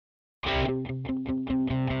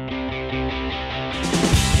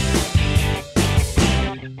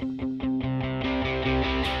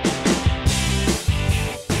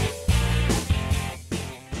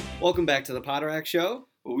Welcome back to the Potterack Show,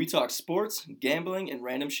 where we talk sports, gambling, and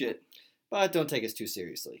random shit. but don't take us too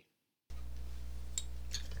seriously.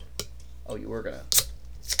 Oh, you were gonna.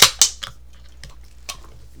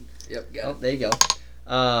 Yep, got Oh, it. there you go.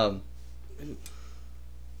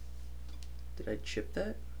 Did I chip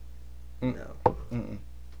that? Mm. No. Mm-mm.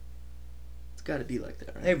 It's got to be like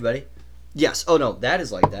that, right? Hey, everybody. Yes. Oh no, that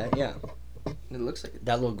is like that. Yeah. It looks like it.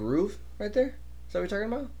 That little groove right there. Is that what you're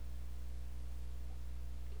talking about?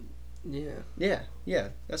 Yeah. Yeah.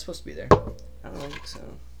 That's supposed to be there. I don't think so.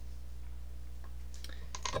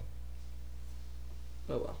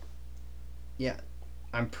 Oh well. Yeah.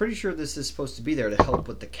 I'm pretty sure this is supposed to be there to help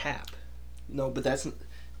with the cap. No, but that's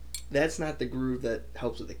not the groove that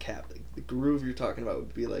helps with the cap. The groove you're talking about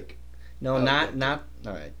would be like. No, not.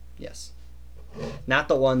 All right. Yes. Not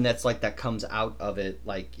the one that's like that comes out of it.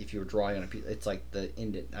 Like if you were drawing on a piece, it's like the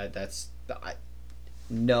indent.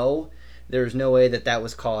 No, there's no way that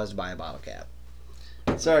was caused by a bottle cap.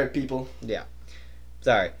 Sorry, people. Yeah.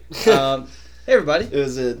 Sorry. Hey, everybody. It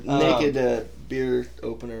was a naked beer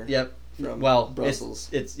opener. Yep. From Brussels.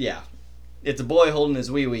 It's a boy holding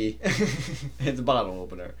his wee wee. It's a bottle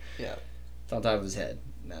opener. Yeah. It's on top of his head.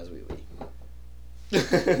 And that's wee wee.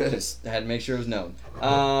 Just had to make sure it was known.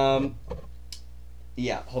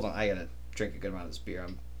 Yeah, hold on. I gotta drink a good amount of this beer.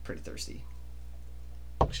 I'm pretty thirsty.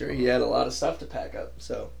 Sure, he had a lot of stuff to pack up,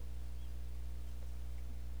 so.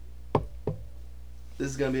 This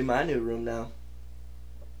is gonna be my new room now.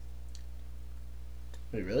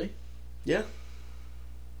 Wait, really? Yeah.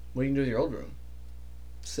 What are you gonna do with your old room?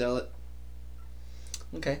 Sell it.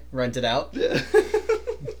 Okay. Rent it out? Yeah.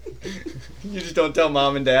 You just don't tell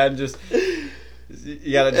mom and dad. Just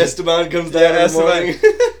you gotta. Esteban comes down in the morning.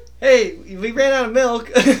 Hey, we ran out of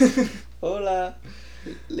milk. Hola,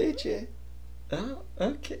 leche. Oh,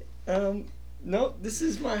 okay. No, this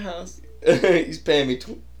is my house. He's paying me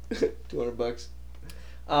 $200.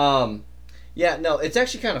 Yeah, no, it's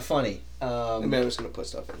actually kind of funny. I mean, I'm just gonna put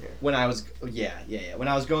stuff in here. When I was, when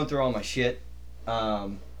I was going through all my shit,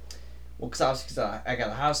 well, because I got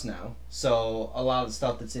a house now, so a lot of the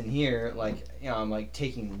stuff that's in here, like, you know, I'm like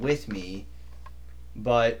taking with me,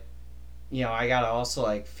 but, you know, I gotta also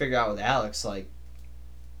like figure out with Alex like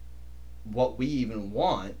what we even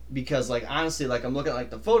want, because like honestly, like I'm looking at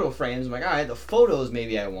like the photo frames, I'm like, all right, the photos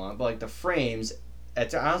maybe I want, but like the frames,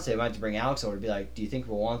 honestly I might have to bring Alex over to be like, do you think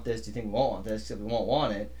we'll want this? Do you think we won't want this? Because if we won't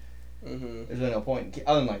want it, there's really no point.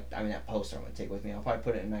 Other than like, I mean, that poster I'm gonna take with me. I'll probably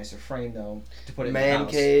put it in a nicer frame though to put it in the Man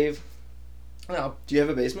house. cave. No. Do you have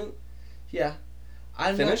a basement? Yeah.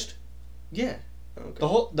 I'm Finished? Yeah. Okay.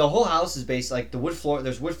 The whole house is based like the wood floor.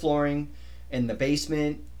 There's wood flooring in the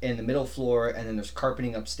basement, in the middle floor, and then there's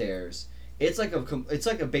carpeting upstairs. It's like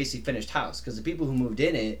a basically finished house because the people who moved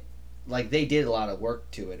in it, like they did a lot of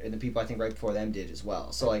work to it, and the people I think right before them did as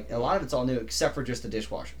well. So like a lot of it's all new except for just the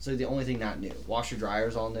dishwasher. So the only thing not new, washer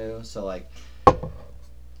dryer's all new. So like,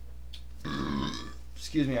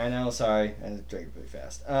 excuse me, I know, sorry, I drank it really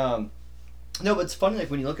fast. No, but it's funny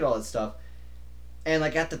like when you look at all that stuff, and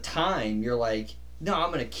like at the time you're like, no,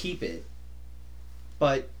 I'm gonna keep it,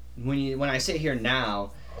 but when I sit here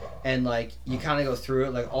now, and like you kind of go through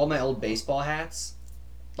it, like all my old baseball hats,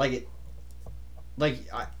 like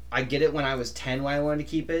I get it when I was 10 when I wanted to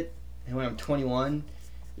keep it, and when I'm 21,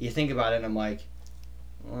 you think about it and I'm like,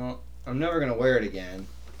 well, I'm never gonna wear it again.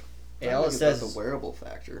 And all it says the wearable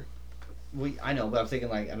factor. I know, but I'm thinking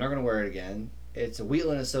like I'm not gonna wear it again. It's a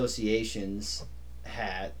Wheatland Association's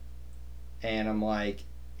hat, and I'm like,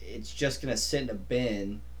 it's just gonna sit in a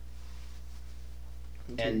bin.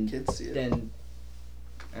 And kids see it. Then,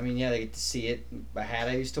 I mean, yeah, they get to see it. A hat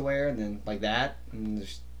I used to wear, and then like that, and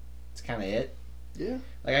it's kind of it. Yeah.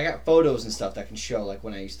 Like I got photos and stuff that can show like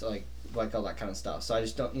when I used to like all that kind of stuff. So I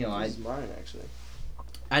just don't, This is mine actually.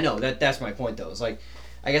 I know that's my point though. It's like,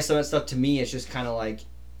 I guess some of that stuff to me it's just kind of like,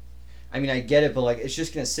 I mean I get it, but like it's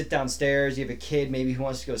just gonna sit downstairs. You have a kid maybe who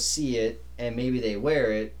wants to go see it, and maybe they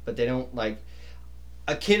wear it, but they don't like.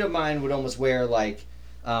 A kid of mine would almost wear like.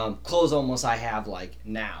 Clothes almost I have like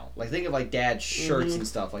now. Like think of like dad's shirts and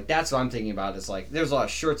stuff. Like that's what I'm thinking about. Is like there's a lot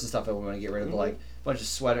of shirts and stuff I want to get rid of, but like a bunch of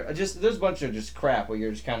sweater. There's a bunch of just crap where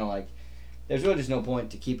you're just kind of like, there's really just no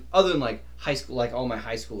point to keep other than like high school, like all my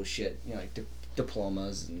high school shit. You know, like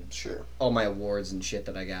diplomas and all my awards and shit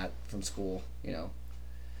that I got from school. You know,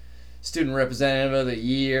 student representative of the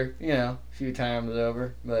year. You know, a few times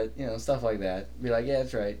over, but you know stuff like that. Be like, yeah,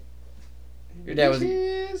 that's right. Your dad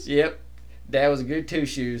was. Yep. Dad was a good two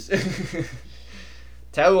shoes.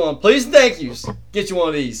 Tell one, please and thank yous. Get you one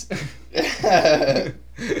of these.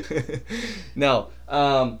 No.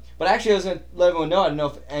 But actually, I was going to let everyone know. I don't know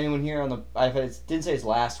if anyone here on the iPad didn't say it's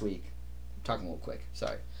last week. I'm talking a little quick.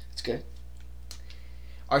 Sorry. Okay.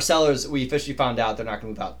 Our sellers, we officially found out they're not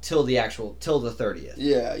going to move out till the 30th.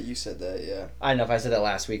 Yeah, you said that, yeah. I don't know if I said that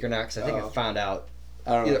last week or not, because I think I found out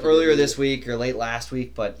I don't know either earlier this week or late last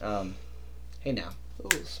week, but hey now. Oh,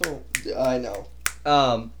 so I know.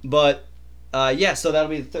 So that'll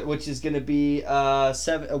be which is going to be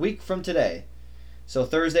a week from today. So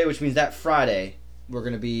Thursday, which means that Friday, we're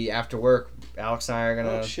going to be after work. Alex and I are going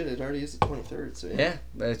to... Oh, shit, it already is the 23rd, so yeah.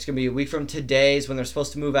 Yeah, it's going to be a week from today is when they're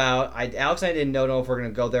supposed to move out. Alex and I didn't know if we're going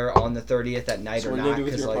to go there on the 30th at night or not. So what are you going to do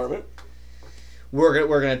with your apartment?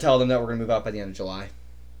 We're going to tell them that we're going to move out by the end of July.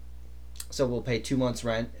 So we'll pay 2 months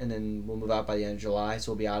rent, and then we'll move out by the end of July,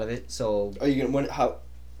 so we'll be out of it. So are you going to...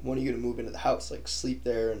 When are you going to move into the house? Like, sleep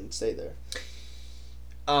there and stay there?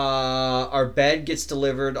 Our bed gets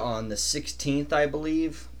delivered on the 16th, I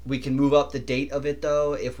believe. We can move up the date of it,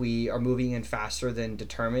 though, if we are moving in faster than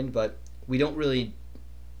determined, but we don't really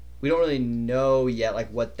know yet, like,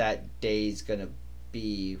 what that day's going to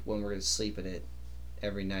be when we're going to sleep in it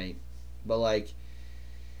every night. But, like,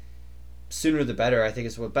 sooner the better, I think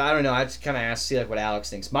is what... But I don't know, I just kind of asked to see, like, what Alex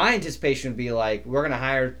thinks. My anticipation would be, like, we're going to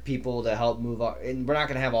hire people to help move... And we're not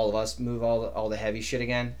going to have all of us move all the heavy shit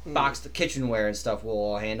again. The kitchenware and stuff we'll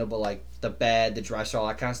all handle, but, like, the bed, the dresser, all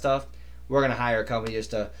that kind of stuff, we're going to hire a company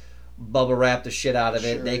just to bubble wrap the shit out of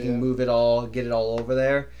it. They can move it all, get it all over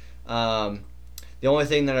there. The only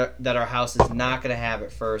thing that our house is not going to have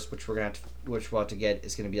at first, which we'll have to get,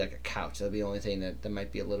 is going to be, like, a couch. That'll be the only thing that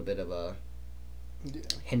might be a little bit of a...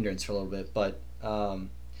 hindrance for a little bit, but the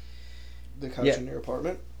couch in your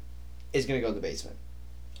apartment is going to go in the basement.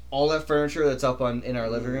 All that furniture that's up in our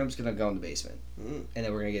living room is going to go in the basement, and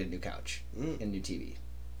then we're going to get a new couch and a new TV.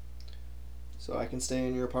 So I can stay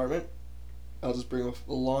in your apartment. I'll just bring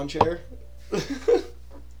a lawn chair.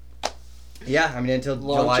 Yeah, I mean until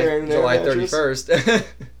July 31st.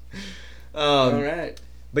 All right.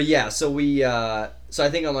 But yeah, so so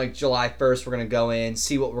I think on like July 1st we're gonna go in,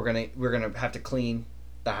 see what we're gonna have to clean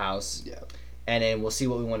the house. Yeah. And then we'll see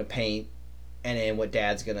what we want to paint, and then what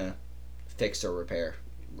Dad's gonna fix or repair.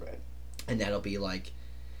 Right. And that'll be like,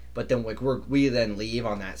 but then like we then leave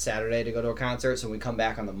on that Saturday to go to a concert. So when we come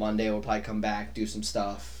back on the Monday, we'll probably come back, do some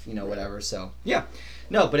stuff, whatever. So yeah,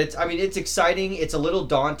 no, but it's exciting. It's a little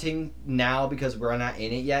daunting now because we're not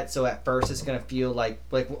in it yet. So at first it's gonna feel like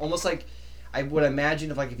almost like. I would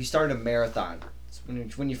imagine if you started a marathon,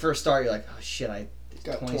 when you first start, you're like, oh shit, I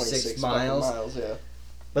got 26 miles. Yeah.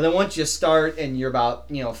 But then once you start and you're about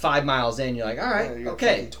 5 miles in, you're like, all right, you got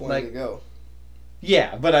okay, 20 to go.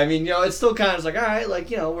 Yeah, but I mean, it's still kind of like, all right, like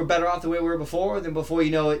we're better off the way we were before. Then before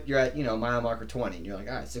you know it, you're at mile marker 20, and you're like,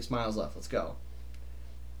 all right, 6 miles left, let's go.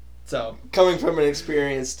 So coming from an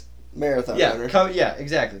experienced marathon runner. Yeah,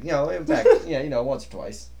 exactly. In fact, once or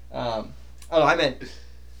twice. I meant.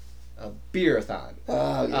 A beer-a-thon.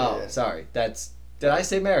 Oh, yeah. Oh, sorry. Did I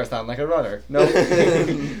say marathon like a runner? No.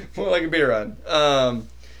 More like a beer run.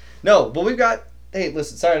 No, but we've got... Hey,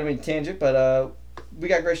 listen, sorry I didn't mean to tangent, but we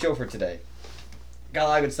got a great show for today. Got a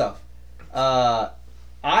lot of good stuff. I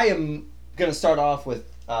am going to start off with...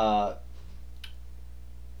 actually,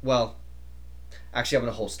 I'm going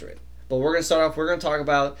to holster it. But we're going to start off... We're going to talk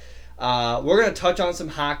about... we're going to touch on some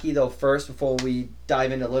hockey, though, first, before we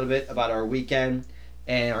dive into a little bit about our weekend.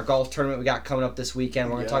 And our golf tournament we got coming up this weekend.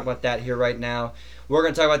 We're going to talk about that here right now. We're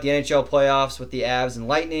going to talk about the NHL playoffs with the Avs and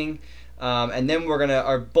Lightning. And then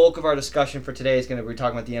our bulk of our discussion for today is going to be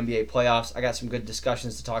talking about the NBA playoffs. I got some good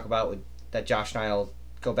discussions to talk about that Josh and I will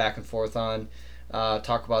go back and forth on.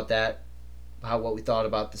 Talk about that, what we thought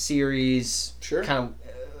about the series. Sure. Kind of,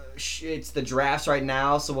 it's the drafts right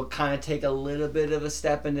now, so we'll kind of take a little bit of a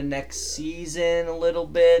step into next season a little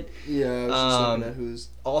bit. Yeah, I was just looking at who's...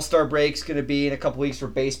 All-Star break's going to be in a couple weeks for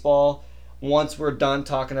baseball. Once we're done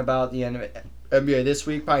talking about the NBA this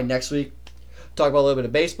week, probably next week, talk about a little bit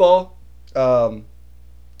of baseball. And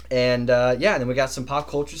then we got some pop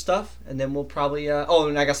culture stuff, and then we'll probably...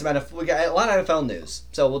 and I got we got a lot of NFL news,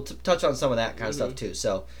 so we'll touch on some of that kind of stuff too.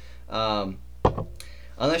 So,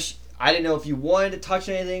 unless... I didn't know if you wanted to touch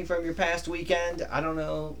anything from your past weekend. I don't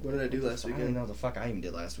know. What did I do last weekend? I don't know what the fuck I even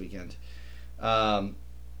did last weekend. I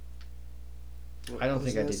don't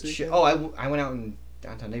think I did shit. Oh, I went out in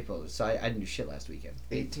downtown Naples, so I didn't do shit last weekend.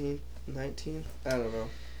 18, 19? I don't know.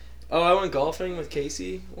 Oh, I went golfing with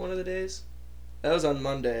Casey one of the days. That was on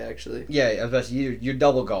Monday, actually. Yeah, I was about to say, your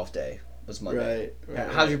double golf day was Monday. Right.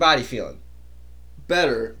 How's your body feeling?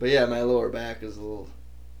 Better, but yeah, my lower back is a little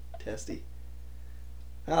testy.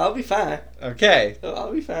 I'll be fine. Okay.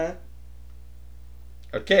 I'll be fine.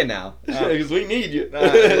 Okay, now. Because we need you.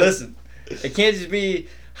 Listen, it can't just be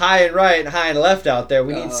high and right and high and left out there.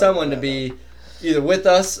 We need someone to be either with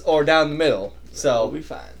us or down the middle. So we'll be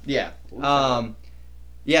fine. Yeah. We'll be fine.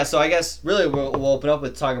 Yeah. So I guess really we'll open up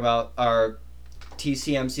with talking about our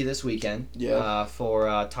TCMC this weekend. Yeah.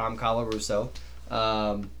 For Tom Colarusso.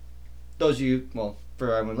 Those of you, well,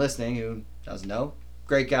 for everyone listening who doesn't know,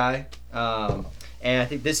 great guy. And I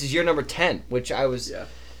think this is year number 10, which I was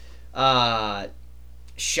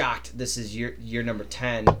shocked. This is year number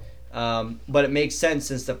 10. But it makes sense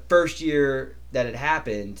since the first year that it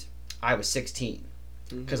happened, I was 16.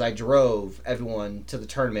 Because I drove everyone to the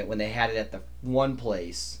tournament when they had it at the one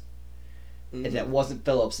place. And that wasn't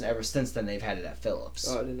Phillips, and ever since then they've had it at Phillips.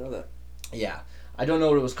 Oh, I didn't know that. Yeah. I don't know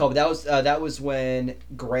what it was called, but that was when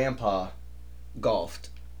Grandpa golfed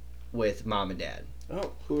with Mom and Dad.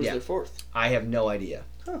 Oh, who was their fourth? I have no idea.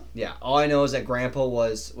 Huh. Yeah, all I know is that Grandpa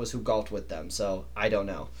was who golfed with them, so I don't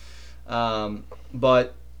know.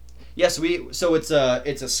 But yes, so it's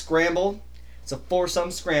a scramble. It's a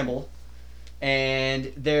foursome scramble,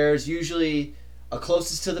 and there's usually a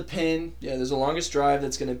closest to the pin. Yeah, there's a longest drive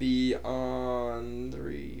that's going to be on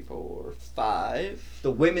 3, 4, 5.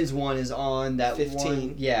 The women's one is on that 15.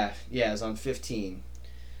 One. Yeah, it's on 15.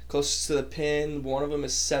 Closest to the pin, one of them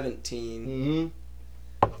is 17.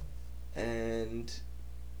 Mm-hmm. And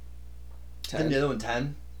 10. And the other one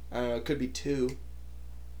 10. I don't know, it could be 2.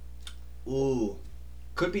 Ooh.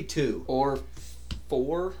 Could be 2. Or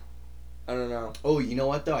 4. I don't know. Oh, you know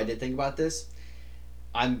what though? I did think about this.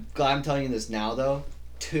 I'm glad I'm telling you this now though.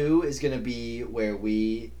 2 is gonna be where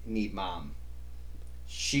we need Mom.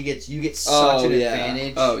 You get such an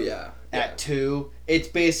advantage. Oh yeah. At 2, it's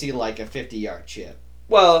basically like a 50-yard chip.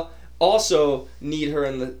 Well, also need her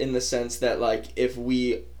in the sense that like if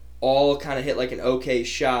we all kind of hit like an okay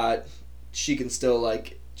shot, she can still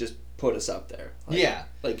like just put us up there.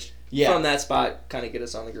 Like, from that spot, kind of get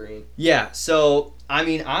us on the green. Yeah. So I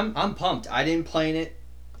mean, I'm pumped. I didn't play in it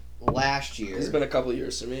last year. It's been a couple of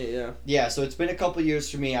years for me. Yeah. Yeah. So it's been a couple of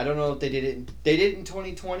years for me. I don't know if they did it. They did it in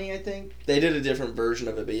 2020, I think. They did a different version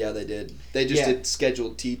of it, but yeah, they did. They just did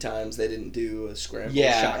scheduled tee times. They didn't do a scramble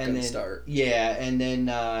shotgun start. Yeah, and then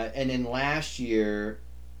last year,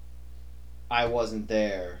 I wasn't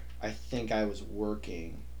there. I think I was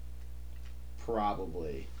working.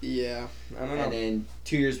 Probably. Yeah, I don't know. And then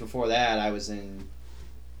 2 years before that, I was in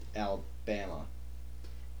Alabama.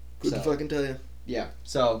 Good to fucking tell you. Yeah.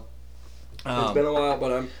 So. It's been a while,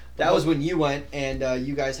 but That was when you went, and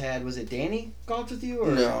you guys had, was it Danny golfed with you?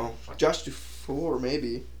 Or? No. Josh Dufour,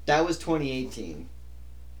 maybe. That was 2018.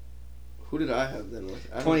 Who did I have then with?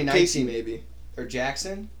 2019. Casey, maybe. Or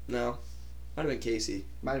Jackson? No. Might have been Casey.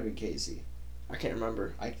 Might have been Casey. I can't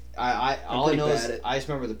remember. All I know is I just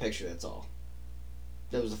remember the picture, that's all.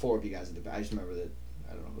 That was the 4 of you guys in the back. I just remember that.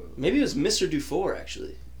 I don't know who it was. Maybe it was Mr. Dufour,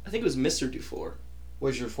 actually. I think it was Mr. Dufour.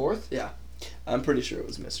 Was your 4th? Yeah. I'm pretty sure it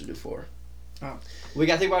was Mr. Dufour. Oh. We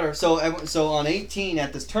got to think about her. So on 18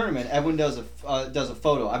 at this tournament, everyone does a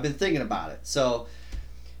photo. I've been thinking about it. So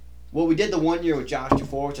what we did the one year with Josh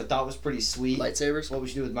Dufour, which I thought was pretty sweet. Lightsabers? What we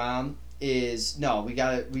should do with Mom is, no,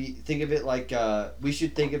 we think of it like, we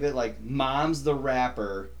should think of it like Mom's the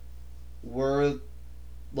rapper. We're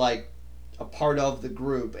like a part of the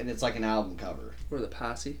group, and it's like an album cover. We're the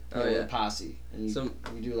posse. Oh, yeah. The posse. And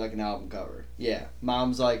we do like an album cover. Yeah.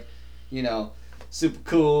 Mom's like, super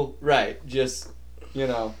cool. Right. Just,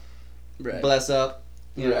 right. Bless up.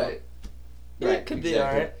 Right. Right. It could be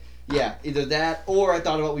alright. Yeah. Either that, or I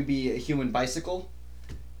thought about we'd be a human bicycle,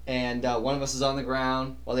 and one of us is on the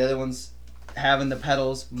ground while the other one's having the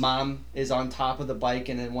pedals. Mom is on top of the bike,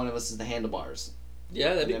 and then one of us is the handlebars.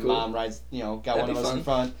 Yeah, that'd be cool. Mom rides, got one of us in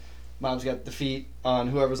front. Mom's got the feet on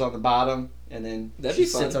whoever's on the bottom, and then she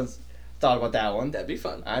sits on. Thought about that one. That'd be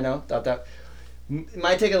fun. I know. Thought that. It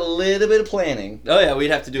might take a little bit of planning. Oh yeah, we'd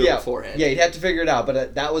have to do it beforehand. Yeah, you'd have to figure it out.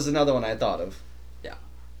 But that was another one I thought of. Yeah.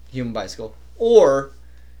 Human bicycle, or,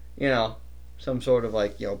 some sort of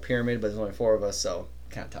like pyramid, but there's only 4 of us, so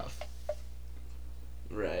kind of tough.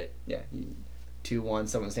 Right. Yeah. 2-1.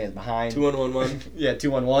 Someone stands behind. 2-1-1-1. Yeah,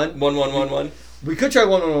 2-1-1. 1-1-1-1. We could try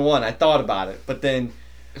 1-1-1. I thought about it, but then.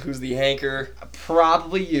 Who's the hanker?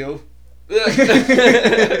 Probably you.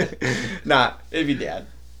 Nah, it'd be Dad.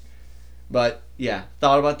 But yeah,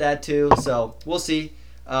 thought about that too. So we'll see.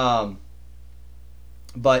 But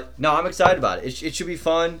no, I'm excited about it. It should be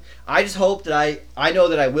fun. I just hope that I know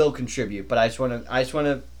that I will contribute, but I know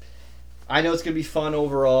it's gonna be fun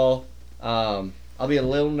overall. I'll be a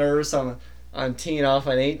little nervous on teeing off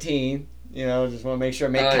on 18. Just want to make sure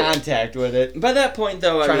I make contact with it. By that point,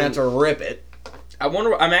 though, try not to rip it.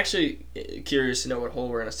 I'm actually curious to know what hole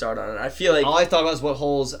we're gonna start on. And I feel like all I thought about is what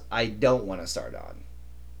holes I don't want to start on.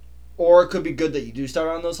 Or it could be good that you do start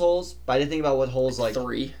on those holes, but I didn't think about what holes like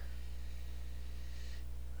 3.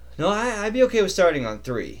 No, I'd be okay with starting on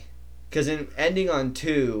 3. Because in ending on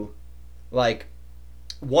 2, like,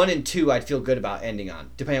 1 and 2 I'd feel good about ending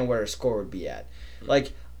on, depending on where a score would be at.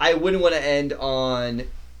 Like, I wouldn't want to end on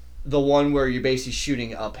the one where you're basically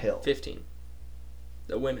shooting uphill. 15.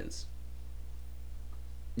 The women's.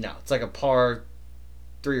 No, it's like a par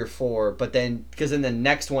 3 or 4, but then, because then the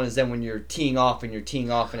next one is then when you're teeing off and it's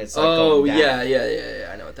like going down.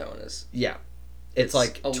 Yeah. I know what that one is. Yeah. It's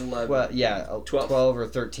like 11. 12 or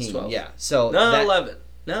 13. 12. Yeah. So 11.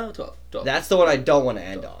 No, 12. That's the one I don't want to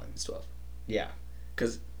end on. It's 12. Yeah.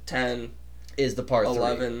 Because 10 is the par 3.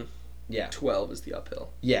 11. Yeah. 12 is the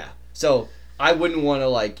uphill. Yeah. So I wouldn't want to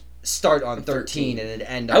like start on 13 and then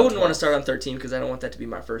end on I wouldn't 12. want to start on 13 because I don't want that to be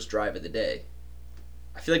my first drive of the day.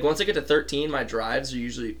 I feel like once I get to 13, my drives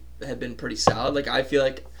have been pretty solid. Like, I feel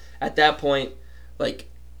like at that point,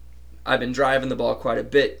 like, I've been driving the ball quite a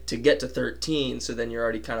bit to get to 13, so then you're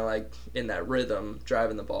already kind of like in that rhythm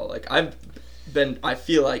driving the ball. Like, I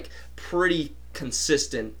feel like pretty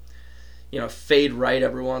consistent, fade right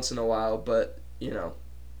every once in a while, but,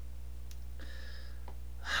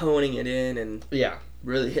 honing it in and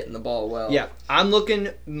really hitting the ball well. Yeah, I want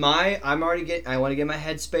to get my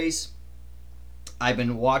headspace. I've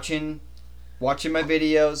been watching my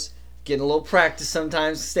videos, getting a little practice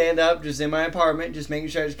sometimes, stand up just in my apartment, just making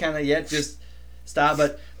sure I just kind of just stop.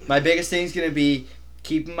 But my biggest thing is going to be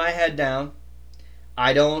keeping my head down.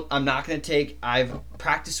 I'm not going to take,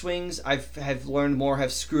 practice swings have learned more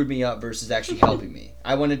have screwed me up versus actually helping me.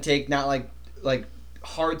 I want to take not like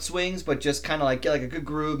hard swings, but just kind of like get like a good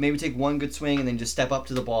groove, maybe take one good swing and then just step up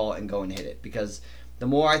to the ball and go and hit it. Because the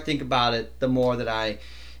more I think about it, the more that I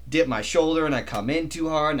dip my shoulder and I come in too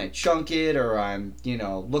hard and I chunk it, or I'm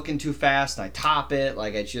looking too fast and I top it.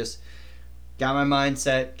 Like, it's just got my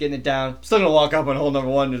mindset, getting it down. Still gonna walk up on hole number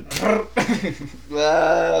 1.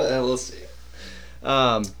 Well, we'll see.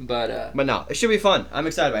 But no, it should be fun. I'm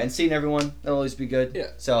excited about it. And seeing everyone, that'll always be good. Yeah.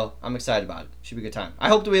 So I'm excited about it. Should be a good time. I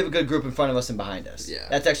hope that we have a good group in front of us and behind us. Yeah.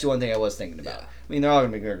 That's actually one thing I was thinking about. Yeah. I mean, they're all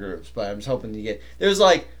gonna be good groups, but I'm just hoping to get. There's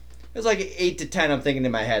like 8 to 10 I'm thinking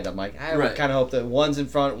in my head. I'm like, I would kind of hope that one's in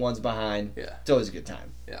front, one's behind. Yeah. It's always a good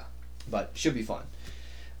time. Yeah. But should be fun.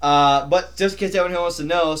 But just in case everyone wants to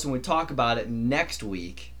know, so when we talk about it next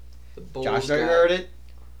week, Josh already heard it.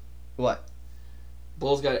 What?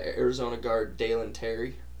 Bulls got Arizona guard Dalen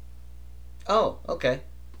Terry. Oh, okay.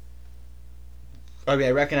 I mean,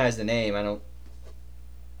 I recognize the name. I don't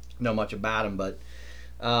know much about him, but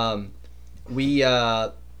our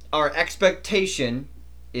expectation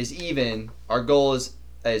is even. Our goal is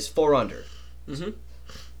 4 under. Mm-hmm.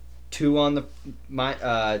 2 on the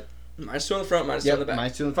minus 2 on the front, minus 2 on the back.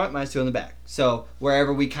 Minus 2 on the front, minus 2 on the back. So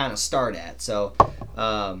wherever we kind of start at. So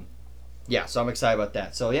so I'm excited about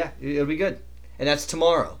that. So yeah, it'll be good, and that's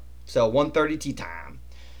tomorrow. So 1:30 tea time.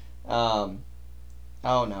 Oh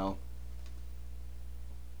no.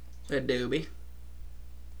 A doobie.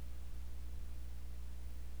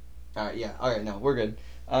 Alright, yeah. Alright, no, we're good.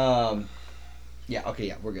 We're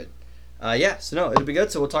good. So no, it'll be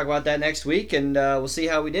good. So we'll talk about that next week, and we'll see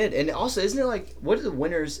how we did. And also, isn't it like, what are the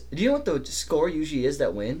winners? Do you know what the score usually is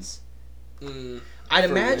that wins? I'd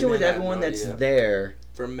imagine with everyone that's there.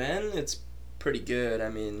 For men, it's pretty good. I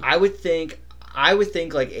mean, I would think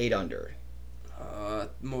like 8 under.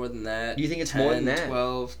 More than that. You think it's 10, more than that?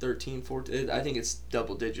 12, 13, 14. I think it's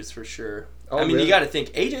double digits for sure. Oh, I mean, really? you got to think.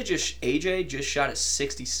 AJ just shot a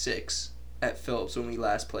 66 at Phillips when we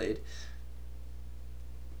last played.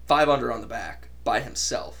 5 under on the back by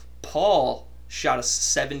himself. Paul shot a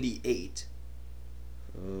 78.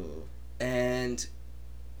 Ooh. And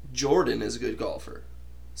Jordan is a good golfer.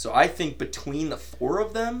 So I think between the 4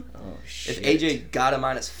 of them, if AJ got a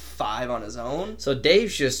 -5 on his own, so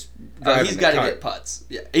Dave's just driving he's got to hit putts.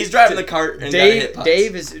 Yeah, he's driving the cart and got to hit putts.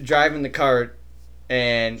 Dave is driving the cart,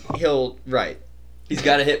 and he's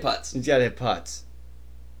got to hit putts. He's got to hit putts.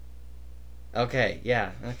 Okay,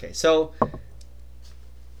 yeah, okay. So,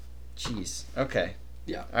 jeez, okay.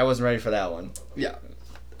 Yeah, I wasn't ready for that one. Yeah.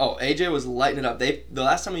 Oh, AJ was lighting it up. The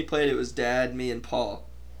last time we played, it was Dad, me, and Paul.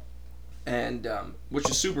 And which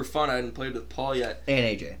is super fun. I hadn't played with Paul yet. And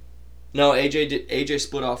AJ. No, AJ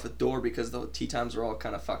split off with Dorr because the tee times were all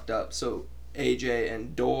kind of fucked up. So AJ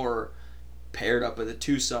and Dorr paired up with a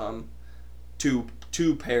twosome, two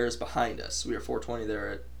pairs behind us. We were 420 there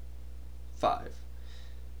at 5.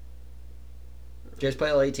 Did you guys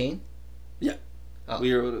play all 18? Yeah. Oh.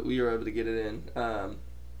 We were able to get it in.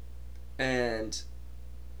 And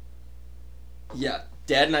yeah,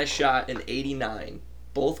 Dad and I shot an 89.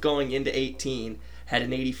 Both going into 18 had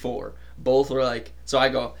an 84. Both were like, so I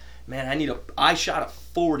go, man, I shot a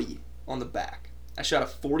 40 on the back. I shot a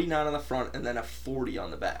 49 on the front and then a 40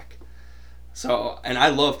 on the back. So, and I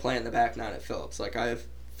love playing the back 9 at Phillips. Like, I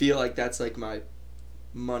feel like that's like my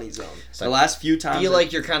money zone. So the last few times, I feel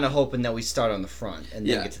like you're kind of hoping that we start on the front and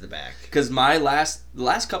then get to the back. Because the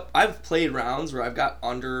last couple, I've played rounds where I've got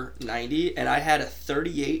under 90, and I had a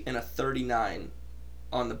 38 and a 39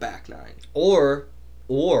 on the back 9. Or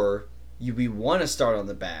you want to start on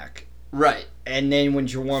the back, right? And then when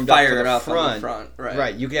you're warmed fire up for on the front, right?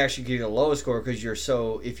 Right, you can actually get a lower score because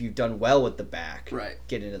if you've done well with the back, right,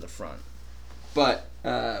 get into the front. But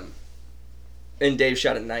and Dave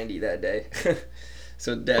shot a 90 that day.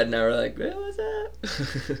 So Dad and I were like, what was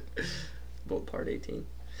that? Both part 18.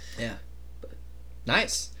 Yeah. But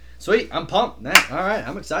nice. Sweet. I'm pumped. All right.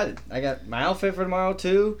 I'm excited. I got my outfit for tomorrow,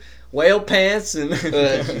 too. Whale pants and...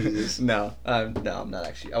 Jesus. No, I'm not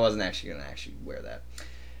actually. I wasn't actually going to wear that.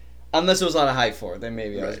 Unless there was a lot of hype for it. Then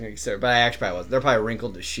maybe I was going to consider it. But I actually probably wasn't. They're probably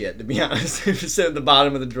wrinkled to shit, to be honest. They're just sitting at the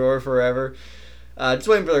bottom of the drawer forever. Just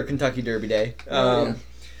waiting for their Kentucky Derby day. But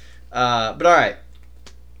all right.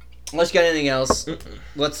 Unless you got anything else,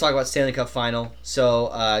 let's talk about Stanley Cup Final.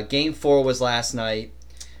 So, Game 4 was last night.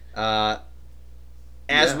 As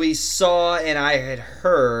we saw and I had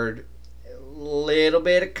heard, a little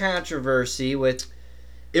bit of controversy with...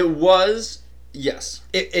 It was, yes.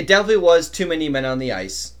 It definitely was too many men on the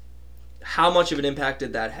ice. How much of an impact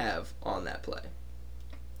did that have on that play?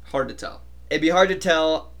 Hard to tell. It'd be hard to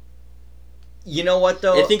tell. You know what,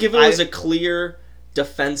 though? I think if it was a clear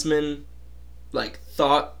defenseman...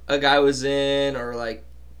 thought a guy was in, or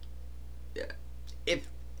if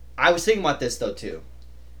I was thinking about this though too.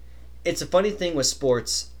 It's a funny thing with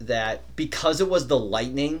sports that because it was the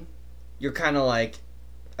Lightning, you're kind of like,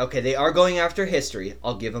 okay, they are going after history.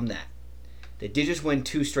 I'll give them that. They did just win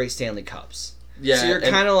 2 straight Stanley Cups. Yeah, so you're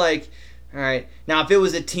kind of like, all right. Now if it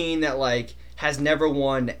was a team that has never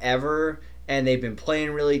won ever and they've been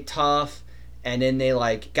playing really tough and then they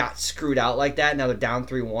got screwed out like that, now they're down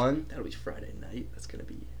 3-1. That'll be Friday night. That's gonna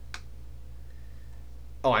be.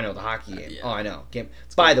 Oh, I know the hockey game. Yeah. Oh, I know.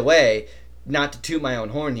 By the way, not to toot my own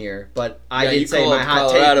horn here, but I did say my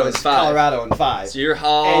hot Colorado take was Colorado in 5. So you're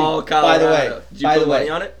Colorado. By the way, did you put money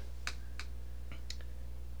on it?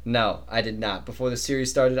 No, I did not. Before the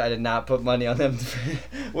series started, I did not put money on them,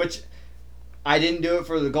 which I didn't do it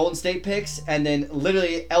for the Golden State picks. And then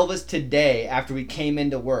literally Elvis today, after we came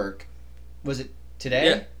into work, was it today?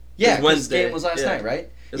 Yeah. Yeah, it was Wednesday. The game was last night,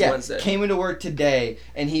 right? It was Wednesday. Came into work today,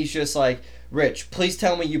 and he's just like, Rich, please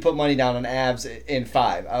tell me you put money down on Avs in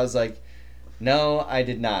 5. I was like, no, I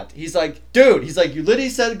did not. He's like, dude, you literally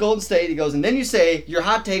said Golden State. He goes, and then you say your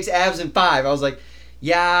hot takes Avs in 5. I was like,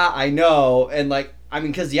 yeah, I know. And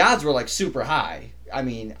because the odds were super high.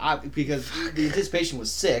 Because the anticipation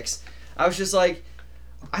was 6. I was just like,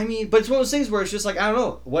 but it's one of those things where it's just I don't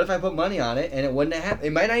know. What if I put money on it and it wouldn't happen?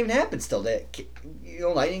 It might not even happen still.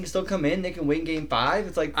 Lightning can still come in. They can win Game 5.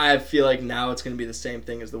 It's I feel like now it's going to be the same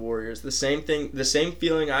thing as the Warriors. The same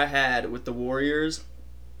feeling I had with the Warriors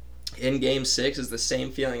in Game 6 is the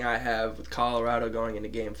same feeling I have with Colorado going into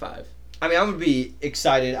Game 5. I'm going to be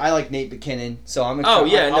excited. I like Nate McKinnon, so I'm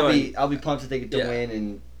excited. I'll be pumped if they get to win,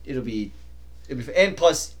 and it'll be and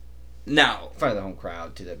plus now in front of the home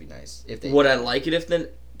crowd too. That'd be nice. Would I like it if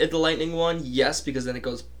the Lightning won? Yes, because then it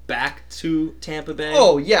goes back to Tampa Bay.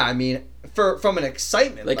 Oh yeah, from an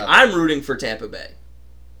excitement level. I'm rooting for Tampa Bay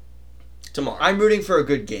tomorrow. I'm rooting for a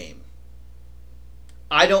good game.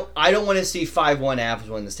 I don't want to see 5-1 Avs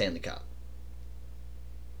win the Stanley Cup.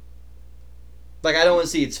 I don't want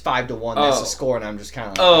to see it's 5-1. That's the score, and I'm just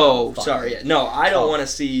kind of sorry. No, I don't want to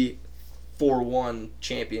see 4-1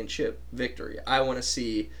 championship victory. I want to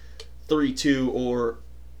see 3-2 or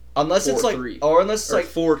unless 4-3. It's unless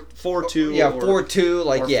it's 4-2. Yeah, 4-2.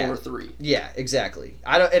 4-3. Yeah, exactly.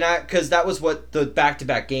 Because that was what the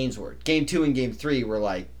back-to-back games were. Game 2 and Game 3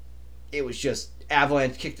 were it was just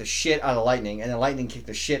Avalanche kicked the shit out of the Lightning, and the Lightning kicked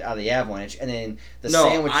the shit out of the Avalanche, and then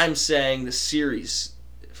sandwich. I'm saying the series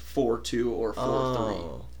 4-2 or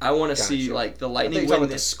 4-3. I want to see the Lightning win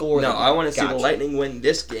this score. No, I want to see the Lightning win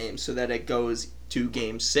this game so that it goes to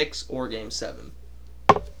Game 6 or Game 7.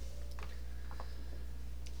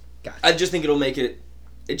 Gotcha. I just think it'll make it.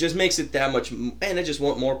 It just makes it that much. Man, I just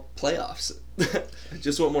want more playoffs. I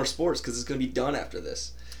just want more sports because it's going to be done after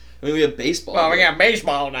this. We have baseball. Well, we got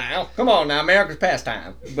baseball now. Come on now, America's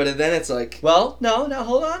pastime. But then it's well, no,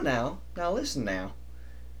 hold on now. Now listen now.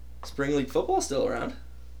 Spring League football's still around.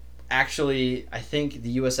 Actually, I think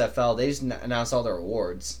the USFL, they just announced all their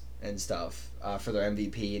awards and stuff for their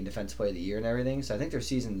MVP and Defensive Player of the Year and everything. So I think their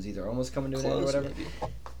season's either almost coming to an end or whatever. Maybe.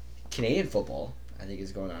 Canadian football, I think,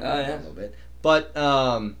 is going on a little bit. But,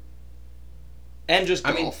 and just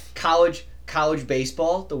golf. college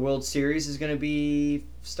baseball, the World Series is going to be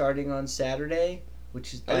starting on Saturday,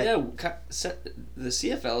 which is... the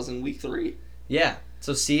CFL is in week 3. Yeah,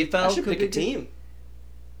 so CFL I should pick a team.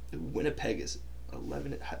 Winnipeg is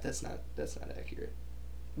 11. That's not accurate.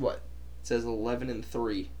 What? It says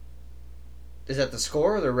 11-3. Is that the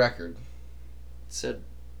score or the record? It said...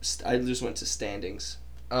 I just went to standings.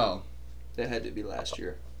 Oh. That had to be last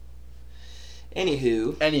year.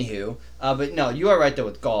 Anywho. But no, you are right though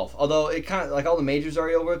with golf. Although it kind of, like, all the majors are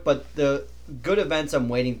already over, but the good events I'm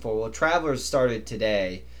waiting for. Well, Travelers started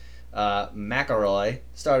today. McIlroy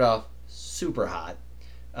started off super hot.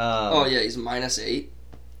 He's -8.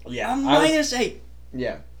 Yeah. -8.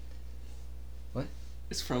 Yeah. What?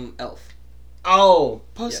 It's from Elf. Oh.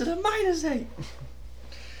 Posted a -8.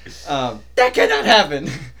 That cannot happen.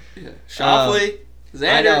 Yeah. Shoffley.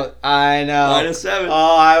 Xander. I know. -7.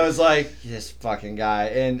 Oh, I was like, this fucking guy.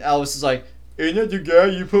 And Elvis is like, ain't that the guy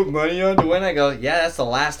you put money on to win? I go, yeah, that's the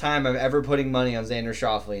last time I'm ever putting money on Xander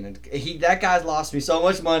Shoffley. And that guy's lost me so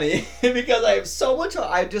much money because I have so much.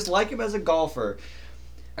 I just like him as a golfer.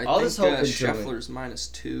 I think Scheffler's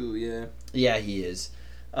 -2, yeah. Yeah, he is.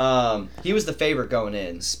 He was the favorite going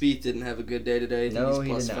in. Spieth didn't have a good day today. No,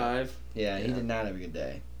 he did not. +5. Yeah, he did not have a good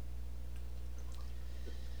day.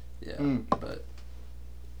 Yeah,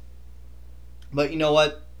 But you know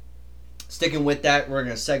what? Sticking with that, we're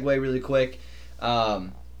going to segue really quick.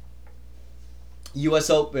 U.S.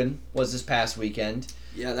 Open was this past weekend.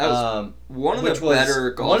 Yeah, that was one of the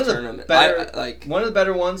better golf tournaments. One of the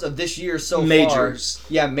better ones of this year so majors.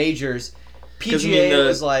 far. Yeah, majors. PGA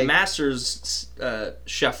was like... Masters,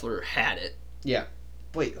 Scheffler had it. Yeah.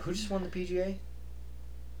 Wait, who just won the PGA?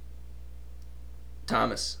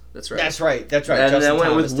 Thomas. That's right. That's right. And Justin then went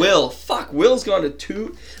Thomas with Will. Fuck, Will's gone to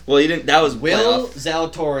 2. Well, he didn't. That was Will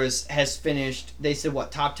playoff. Zalatoris has finished. They said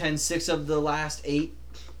what, top 10, 6 of the last 8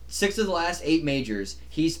 majors.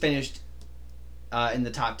 He's finished in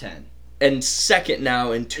the top 10 and second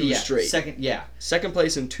now in 2 straight. Second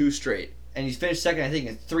place in 2 straight. And he's finished second, I think,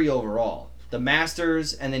 in 3 overall. The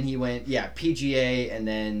Masters, and then he went PGA, and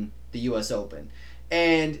then the U.S. Open,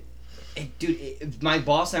 and. Dude, my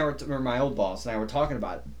boss and I my old boss and I were talking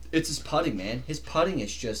about it. It's his putting, man. His putting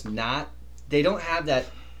is just not. They don't have that.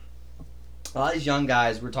 A lot of these young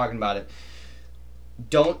guys, we're talking about it,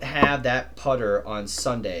 don't have that putter on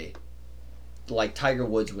Sunday like Tiger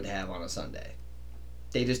Woods would have on a Sunday.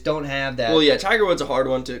 They just don't have that. Well, yeah, Tiger Woods is a hard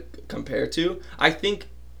one to compare to. I think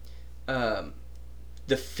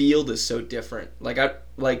the field is so different.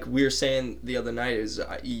 Like we were saying the other night,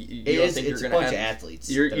 you don't think you're going to have... It's a bunch of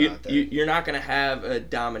athletes. You're not going to have a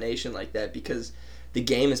domination like that because the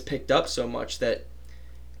game has picked up so much that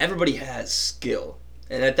everybody has skill.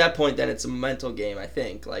 And at that point, then it's a mental game, I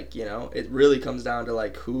think. Like, you know, it really comes down to,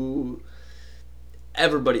 like, who...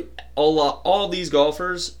 Everybody... All these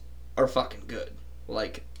golfers are fucking good.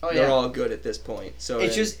 Like, they're all good at this point. So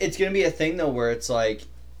it's going to be a thing, though, where it's like...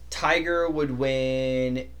 Tiger would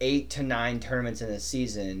win 8 to 9 tournaments in a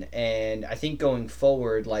season, and I think going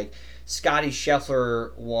forward, like Scotty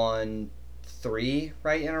Scheffler won 3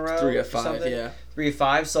 right in a row. 3 of 5, yeah. 3 of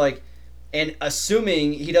 5. So like, and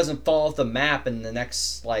assuming he doesn't fall off the map in the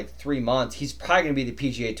next like 3 months, he's probably gonna be the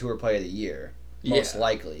PGA Tour Player of the Year, most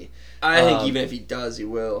likely. I think even if he does, he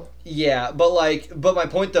will. Yeah, but my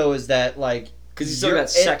point though is that like because he's still got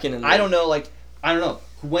second in. I don't know.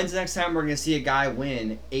 When's the next time we're going to see a guy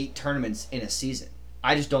win 8 tournaments in a season?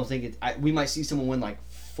 I just don't think we might see someone win like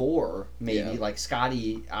 4, maybe. Yeah. Like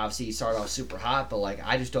Scotty, obviously, started off super hot, but like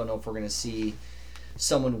I just don't know if we're going to see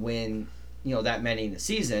someone win, that many in a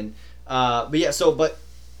season. But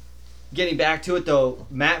getting back to it though,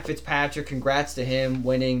 Matt Fitzpatrick, congrats to him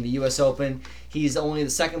winning the U.S. Open. He's only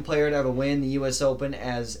the second player to ever win the U.S. Open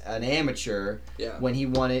as an amateur. Yeah. When he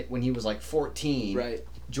won it when he was like 14. Right.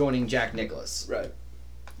 Joining Jack Nicklaus. Right.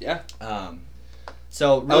 Yeah.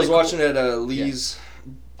 So really I was watching at Lee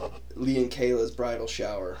and Kayla's bridal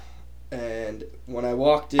shower, and when I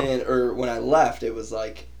walked in or when I left, it was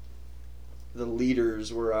like the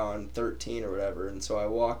leaders were on 13 or whatever, and so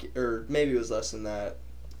or maybe it was less than that,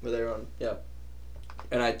 but they were on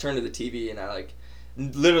and I turned to the TV and I like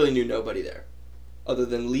literally knew nobody there, other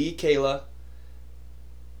than Lee, Kayla,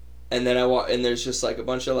 and then and there's just like a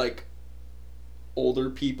bunch of like older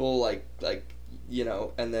people like.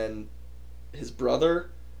 And then his brother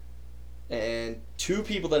and 2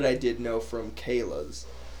 people that I did know from Kayla's.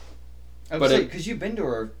 Because you've been to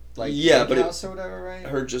her house or whatever, right?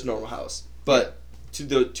 Her just normal house. But to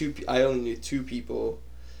the 2, I only knew 2 people.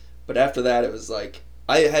 But after that, it was like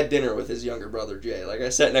I had dinner with his younger brother Jay. Like I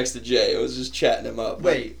sat next to Jay. I was just chatting him up.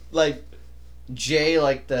 Wait, like Jay,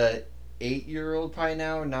 like the 8-year-old probably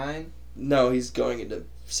now or 9? No, he's going into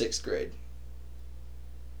 6th grade.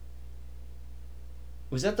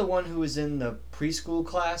 Was that the one who was in the preschool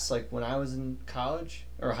class, like when I was in college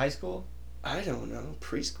or high school? I don't know.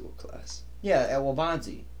 Preschool class. Yeah, at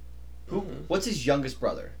Wabanzi. Who? Mm-hmm. What's his youngest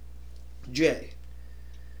brother? Jay.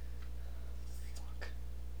 Fuck.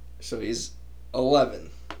 So he's 11.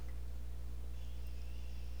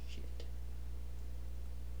 Shit.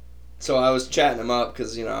 So I was chatting him up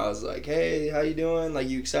because, I was like, hey, how you doing? Like,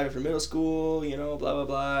 you excited for middle school? Blah, blah,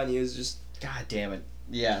 blah. And he was just... God damn it.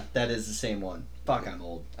 Yeah, that is the same one. Fuck, I'm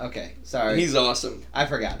old. Okay, sorry. He's awesome. I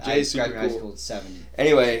forgot. Jay's I super graduated high cool. school at 70.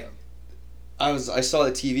 Anyway, I saw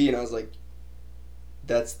the TV and I was like,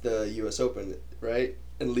 that's the U.S. Open, right?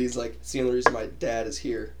 And Lee's like, it's the only reason my dad is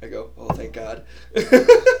here. I go, oh, thank God.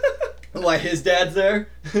 Why, his dad's there?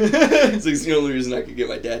 It's like, it's the only reason I could get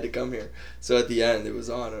my dad to come here. So at the end, it was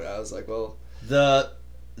on, and I was like, well...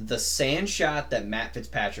 The sand shot that Matt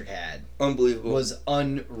Fitzpatrick had... Unbelievable. ...was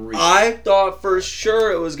unreal. I thought for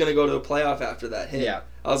sure it was going to go to the playoff after that hit. Yeah.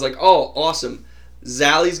 I was like, oh, awesome.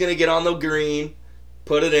 Zally's going to get on the green,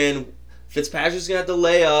 put it in. Fitzpatrick's going to have to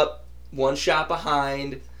lay up, one shot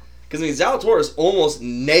behind. Because, Zalatoris almost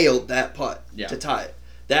nailed that putt to tie it.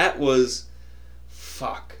 That was...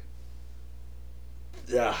 Fuck.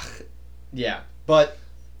 Ugh. Yeah, but...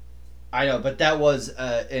 I know, but that was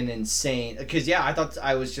an insane... Because, I thought...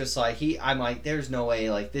 I was just like... I'm like, there's no way,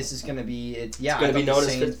 like, this is going to be... It's going to be known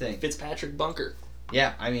as Fitzpatrick Bunker.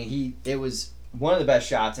 Yeah, I mean, it was one of the best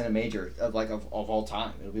shots in a major of all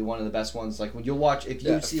time. It'll be one of the best ones. Like, when you'll watch... If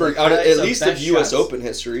you see... at least of U.S. Open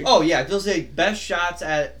history. Oh, yeah. If you'll say best shots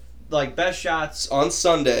on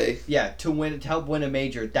Sunday. Yeah, to help win a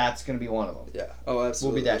major, that's going to be one of them. Yeah. Oh,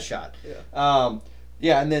 absolutely. Will be that shot.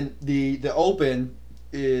 Yeah. And then the Open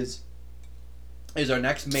is our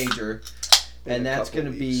next major, and that's going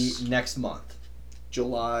to be next month.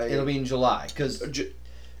 July. It'll be in July, because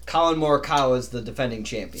Colin Morikawa is the defending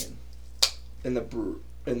champion. For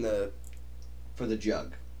the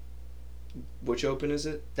jug. Which Open is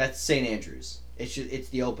it? That's St. Andrews. It's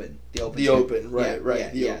the Open. The Open. The Open, right.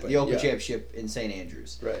 The Open. The Open Championship in St.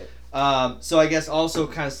 Andrews. Right. So I guess also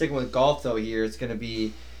kind of sticking with golf though here, it's going to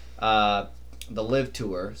be the Live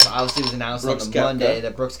Tour. So obviously it was announced on the Monday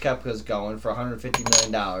that Brooks Koepka is going for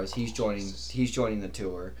 $150 million. He's joining the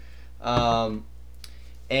tour. And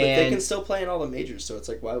but they can still play in all the majors, so it's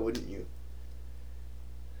like, why wouldn't you?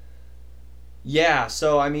 Yeah,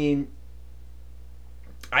 so I mean,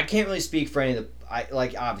 I can't really speak for any of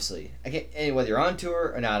the... obviously, I can't... whether you're on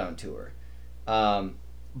tour or not on tour.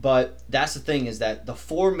 But that's the thing, is that the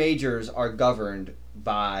 4 majors are governed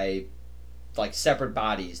by separate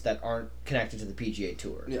bodies that aren't connected to the PGA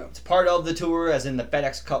Tour. Yeah. It's part of the tour, as in the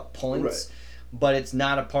FedEx Cup points, but it's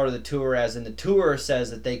not a part of the tour, as in the tour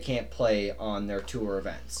says that they can't play on their tour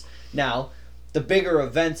events. Now, the bigger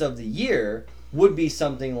events of the year would be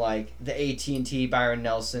something like the AT&T, Byron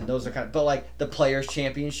Nelson, those are but the Players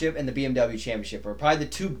Championship and the BMW Championship are probably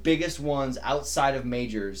the 2 biggest ones outside of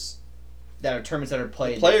majors that are tournaments that are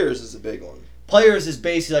played. The Players is a big one. Players is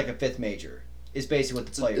basically like a 5th major. Is basically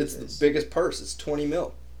what the Players is. It's the biggest purse. It's $20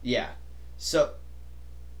 million. Yeah. So,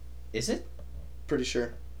 is it? Pretty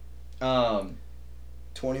sure. $20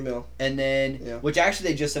 million. And then, which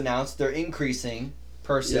actually they just announced, they're increasing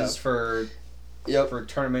purses for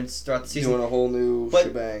tournaments throughout the season. Doing a whole new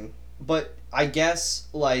shebang. But I guess,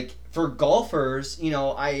 for golfers,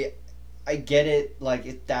 I get it,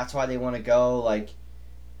 that's why they want to go,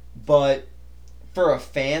 but for a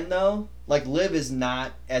fan, though, Live is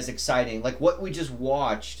not as exciting. What we just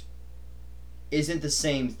watched isn't the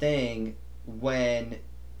same thing when,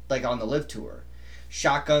 on the Live Tour.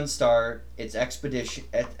 Shotgun start, it's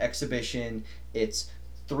exhibition, it's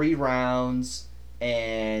 3 rounds,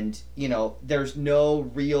 and, there's no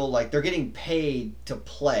real, they're getting paid to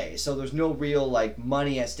play, so there's no real,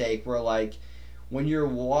 money at stake, where, when you're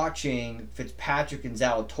watching Fitzpatrick and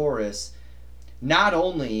Zalatoris, not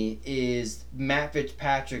only is Matt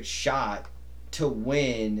Fitzpatrick's shot to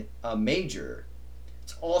win a major,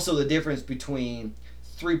 it's also the difference between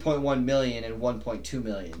 $3.1 million and $1.2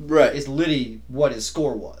 million. Right. It's literally what his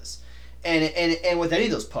score was. And with any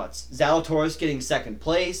of those putts, Zalatoris getting 2nd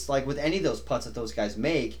place, with any of those putts that those guys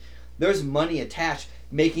make, there's money attached.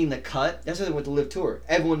 Making the cut, that's the thing with the Live Tour.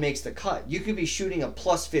 Everyone makes the cut. You could be shooting a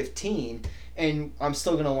plus 15, and I'm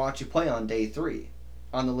still going to watch you play on day 3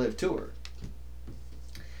 on the Live Tour.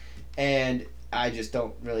 And I just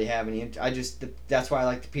don't really have any... that's why I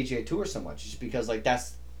like the PGA Tour so much. Just because,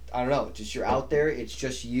 that's... I don't know. Just you're out there. It's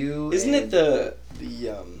just you. Isn't it the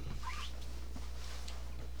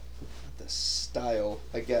style,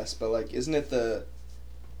 I guess, but, isn't it the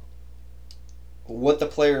what the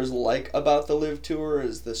players like about the Live Tour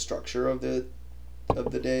is the structure of the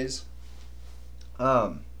days.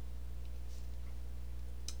 That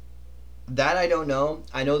I don't know.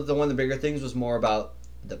 I know that one of the bigger things was more about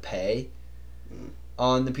the pay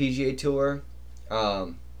on the PGA Tour.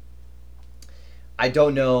 I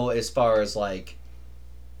don't know as far as like,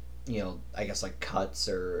 I guess like cuts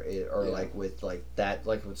or like with like that,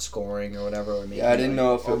 like with scoring or whatever. Or maybe I didn't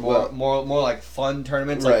know if it more like fun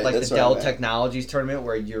tournaments, right, like the Dell Technologies tournament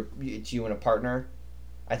where it's you and a partner,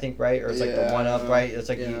 I think, right? Or it's like the one up, right? It's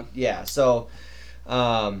like So,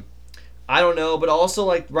 I don't know, but also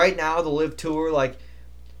like right now the Live Tour, like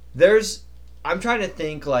I'm trying to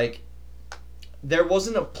think like there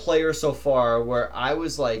wasn't a player so far where I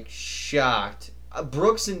was like shocked.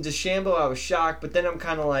 Brooks and DeChambeau, I was shocked, but then I'm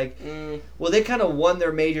kind of like, well, they kind of won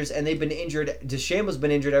their majors and they've been injured. DeChambeau's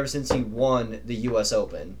been injured ever since he won the U.S.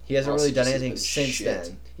 Open. He hasn't really done anything since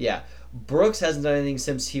then. Yeah, Brooks hasn't done anything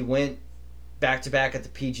since he went back-to-back at the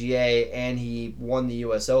PGA and he won the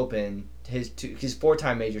U.S. Open. He's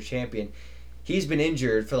 4-time major champion. He's been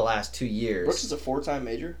injured for the last 2 years. Brooks is a 4-time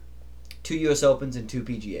major? 2 U.S. Opens and 2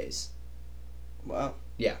 PGAs. Wow.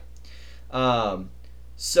 Yeah.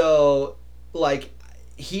 So, like,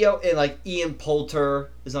 and like Ian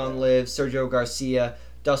Poulter is on Live, Sergio Garcia,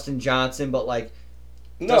 Dustin Johnson, but like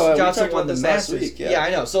Dustin Johnson won the Masters. Week, yeah,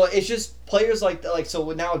 I know. So it's just players like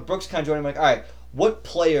so now with Brooks kind of joining, I'm like, all right, what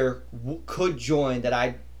player could join that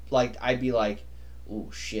I'd be like,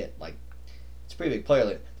 oh shit, like it's a pretty big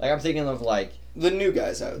player. Like I'm thinking of like the new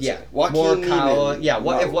guys, I would say. Joaquin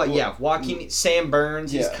Neiman. Joaquin Sam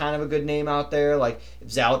Burns, he's kind of a good name out there. Like if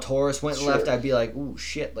Zalatoris went left, I'd be like, ooh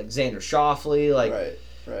shit, like Xander Schauffele, like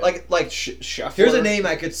here's a name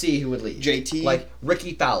I could see who would leave. JT, like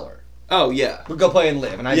Ricky Fowler. Oh yeah, would go play and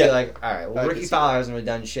Live, and I'd be like, all right, well Ricky Fowler hasn't really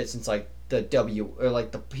done shit since like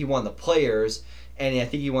he won the Players, and I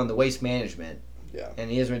think he won the Waste Management. Yeah, and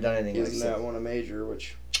he hasn't really done anything. He hasn't won a major,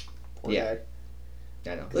 which poor guy.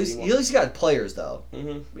 I know. At least got players though.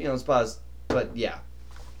 Mm-hmm. But yeah.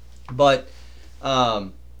 But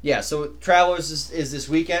so Travelers is this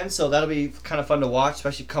weekend, so that'll be kind of fun to watch,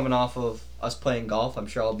 especially coming off of us playing golf. I'm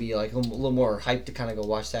sure I'll be like a little more hyped to kind of go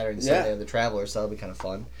watch Saturday and Sunday of the Travelers, so that'll be kind of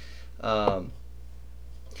fun.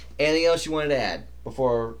 Anything else you wanted to add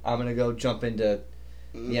before I'm gonna go jump into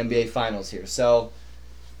the NBA Finals here? So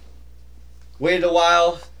waited a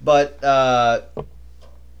while, but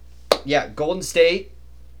Golden State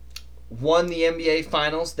won the NBA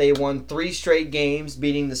Finals. They won 3 straight games,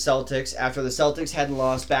 beating the Celtics after the Celtics hadn't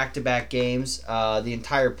lost back-to-back games the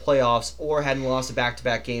entire playoffs or hadn't lost a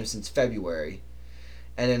back-to-back game since February.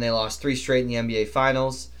 And then they lost 3 straight in the NBA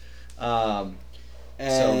Finals. So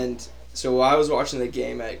I was watching the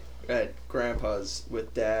game at Grandpa's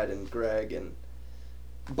with Dad and Greg, and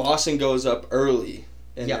Boston goes up early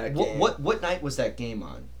in that game. What night was that game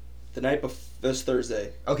on? The night before. It was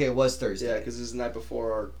Thursday. Okay, it was Thursday. Yeah, because it was the night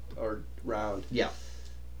before our round. Yeah.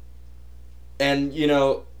 And,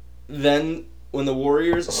 then when the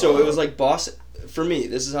Warriors... So it was like Boston... For me,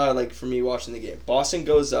 this is how for me watching the game. Boston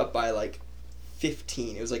goes up by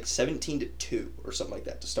 15. It was 17-2 or something like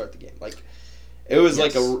that to start the game. It was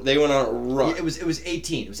they went on a run. Yeah, it was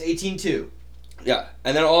 18. It was 18-2. Yeah.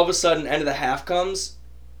 And then all of a sudden, end of the half comes,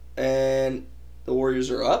 and the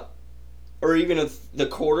Warriors are up. Or even if the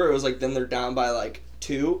quarter, it was then they're down by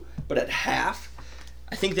 2. But at half,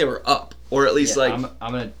 I think they were up. Or at least I'm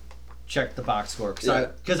going to check the box score.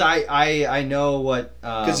 Because I know what...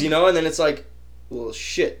 Because, and then it's well,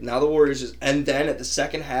 shit. Now the Warriors just... And then at the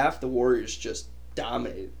second half, the Warriors just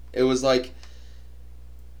dominated. It was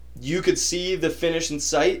you could see the finish in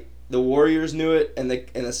sight. The Warriors knew it, and the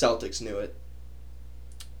Celtics knew it.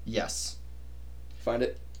 Yes. Find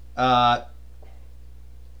it?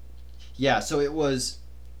 Yeah, so it was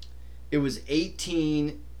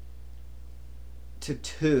 18-2.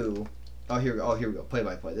 Oh, here we go. Play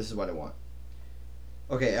by play. This is what I want.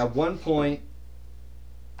 Okay, at one point,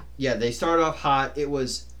 they started off hot. It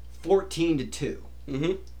was 14-2.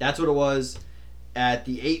 Mm-hmm. That's what it was at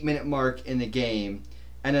the 8-minute mark in the game.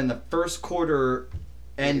 And then the first quarter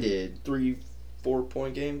ended 3-4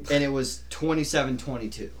 point game. And it was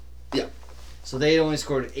 27-22. Yeah. So they only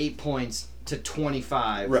scored 8 points to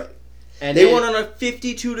 25. Right. And they went on a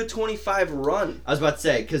 52-25 run. I was about to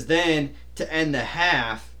say, because then to end the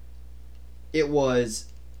half, it was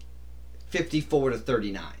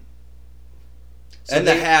 54-39. So and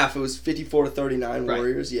the half, it was 54-39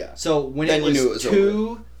 Warriors. Yeah. So when then it was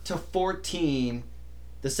 2-14,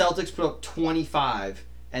 the Celtics put up 25,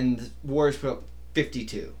 and the Warriors put up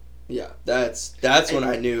 52. Yeah, that's when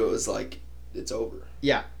I knew it was it's over.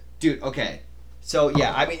 Yeah, dude. Okay, So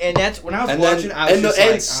yeah, I mean, and that's when I was watching. I was just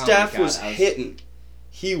and like, Steph oh my God, was hitting.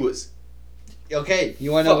 He was. Okay,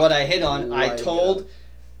 you want to know what I hit on? Right, I told,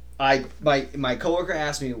 my coworker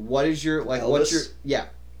asked me, "What is your Elvis?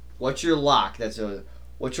 what's your lock?"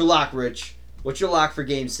 What's your lock, Rich? What's your lock for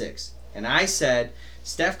Game 6? And I said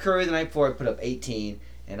Steph Curry the night before put up 18,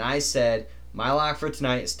 and I said my lock for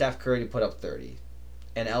tonight is Steph Curry to put up 30,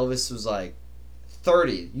 and Elvis was like,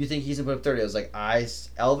 30? You think he's gonna put up 30? I was like, I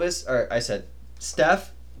said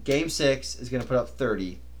Steph Game 6 is gonna put up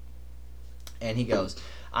 30, and he goes,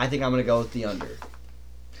 I think I'm going to go with the under.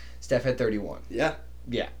 Steph had 31. Yeah.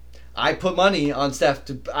 Yeah. I put money on Steph.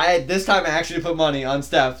 This time I actually put money on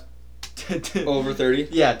Steph. Over 30?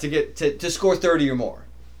 Yeah, to score 30 or more.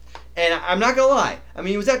 And I'm not going to lie. I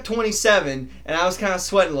mean, he was at 27, and I was kind of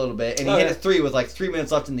sweating a little bit, and he hit a 3 with like 3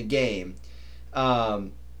 minutes left in the game.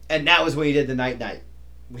 And that was when he did the night.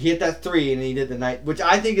 He hit that 3, and he did the night, which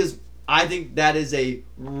I think that is a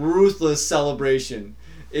ruthless celebration.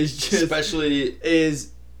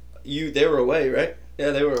 They were away, right?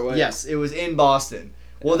 Yeah, they were away. Yes, it was in Boston.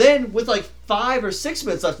 Well, then with like 5 or 6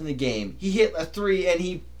 minutes left in the game, he hit a 3 and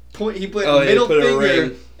he put middle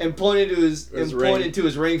finger and pointed to his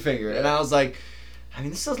ring finger, and I was like, I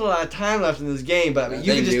mean, this is a lot of time left in this game, but I mean,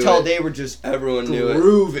 you could just tell they were just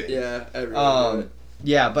grooving. Yeah, everyone knew it.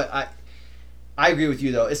 Yeah, but I agree with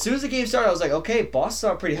you though. As soon as the game started, I was like, okay, Boston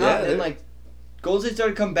started pretty hot, and then like Golden State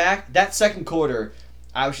started to come back. That second quarter,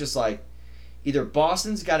 I was just like, either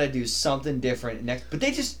Boston's got to do something different next, but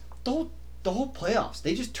they just the whole playoffs,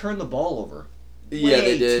 they just turned the ball over. Yeah,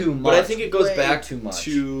 they did. Too much, but I think it goes back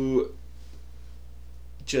to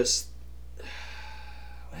just.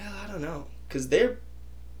 Well, I don't know, because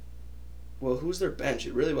who's their bench?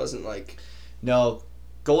 It really wasn't like. No,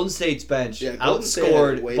 Golden State's bench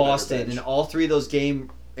outscored Boston in all 3 of those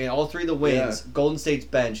games. In all 3 of the wins, Golden State's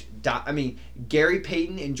bench. I mean, Gary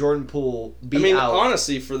Payton and Jordan Poole beat out.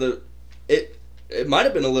 Honestly, it might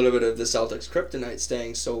have been a little bit of the Celtics' kryptonite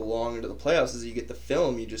staying so long into the playoffs. As you get the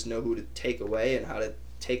film, you just know who to take away and how to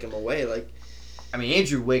take them away. Like, I mean,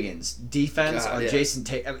 Andrew Wiggins' defense on Jason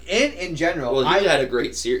Tatum. I mean, in general, well, he had a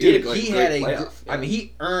great series. He had a great playoff. I mean,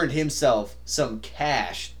 he earned himself some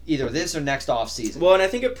cash either this or next offseason. Well, and I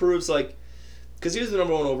think it proves, like, because he was the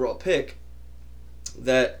number 1 overall pick,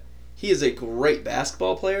 that he is a great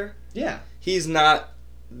basketball player. Yeah. He's not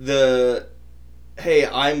the, hey,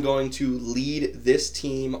 I'm going to lead this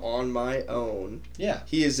team on my own. Yeah.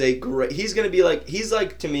 He's going to be like, he's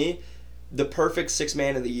like, to me, the perfect 6th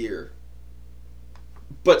man of the year.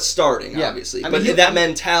 But starting, obviously. That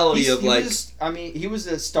mentality of like... he was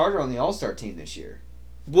a starter on the All-Star team this year.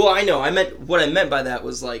 Well, I know. What I meant by that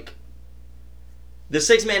was like, the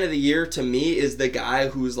 6th man of the year, to me, is the guy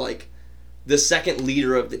who's like the second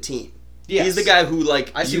leader of the team. Yes. He's the guy who,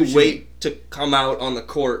 like, you wait to come out on the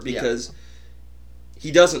court because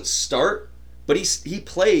he doesn't start, but he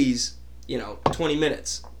plays, 20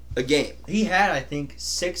 minutes a game. He had, I think,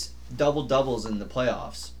 6 double-doubles in the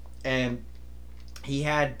playoffs. And he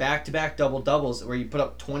had back-to-back double-doubles where he put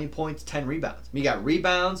up 20 points, 10 rebounds. He got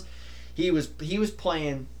rebounds. He was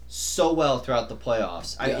playing so well throughout the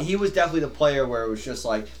playoffs. I mean, he was definitely the player where it was just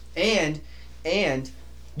like... And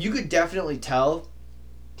you could definitely tell...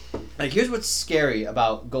 Like, here's what's scary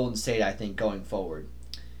about Golden State, I think, going forward.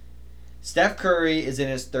 Steph Curry is in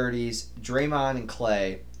his 30s. Draymond and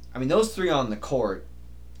Klay. I mean, those 3 on the court...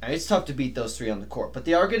 And it's tough to beat those 3 on the court, but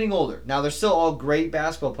they are getting older. Now, they're still all great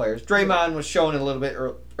basketball players. Draymond was showing it a little bit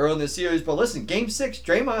early in the series, but listen, Game 6,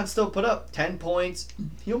 Draymond still put up 10 points.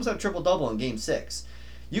 He almost had a triple-double in Game 6.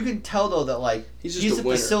 You can tell, though, that, like, he's a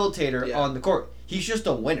facilitator on the court. He's just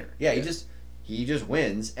a winner. Yeah, he just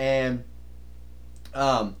wins. And,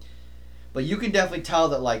 but you can definitely tell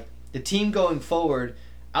that, like, the team going forward,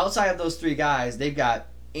 outside of those 3 guys, they've got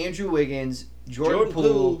Andrew Wiggins, Jordan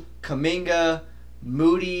Poole, Kuminga,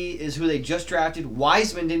 Moody is who they just drafted.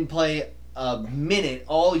 Wiseman didn't play a minute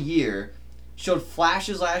all year. Showed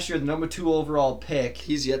flashes last year, the number 2 overall pick.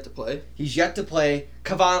 He's yet to play.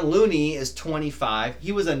 Kevon Looney is 25.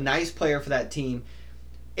 He was a nice player for that team.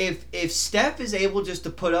 If Steph is able just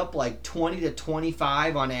to put up like 20 to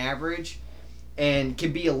 25 on average and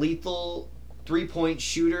can be a lethal 3-point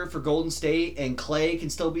shooter for Golden State, and Klay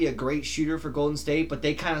can still be a great shooter for Golden State, but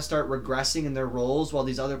they kind of start regressing in their roles while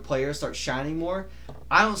these other players start shining more,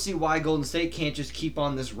 I don't see why Golden State can't just keep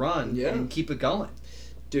on this run and keep it going.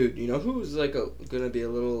 Dude, you know who's like going to be a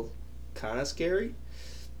little kind of scary?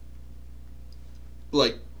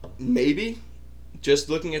 Like, maybe, just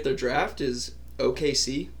looking at their draft, is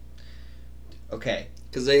OKC. Okay.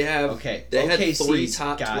 Because they had 3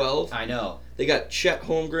 top 12. I know. They got Chet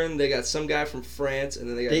Holmgren. They got some guy from France, and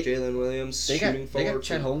then they got Jalen Williams shooting forward. They got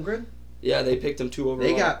Chet Holmgren? Yeah, they picked him 2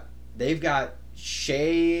 overall. They've got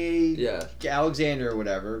Shea Alexander or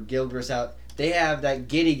whatever, Gilchrist out. They have that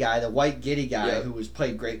Giddey guy, the white Giddey guy, who was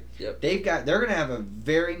played great. Yep. They're gonna have a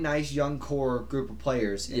very nice young core group of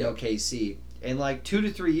players in OKC. In like 2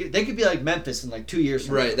 to 3 years, they could be like Memphis in like 2 years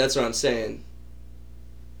from now. Right, that's what I'm saying.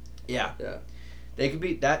 Yeah. They could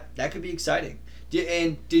be that could be exciting.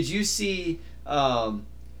 Did you see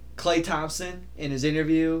Klay Thompson in his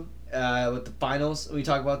interview with the finals when we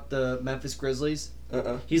talk about the Memphis Grizzlies?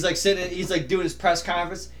 He's like he's like doing his press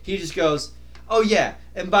conference. He just goes, "Oh yeah,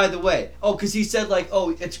 and by the way, because he said like,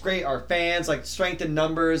 oh, it's great, our fans like strength in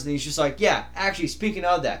numbers," and he's just like, yeah, actually speaking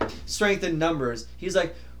of that, strength in numbers, he's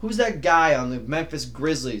like, who's that guy on the Memphis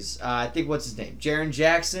Grizzlies? I think what's his name? Jaren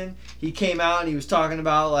Jackson. He came out and he was talking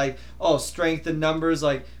about like, oh, strength in numbers.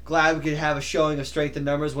 Like, glad we could have a showing of strength in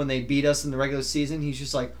numbers when they beat us in the regular season. He's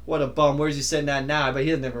just like, what a bum. Where's he sitting at now? But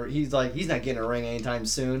he's like, he's not getting a ring anytime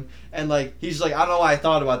soon. And like, he's just like, I don't know why I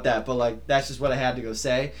thought about that, but like, that's just what I had to go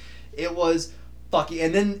say. It was fucking.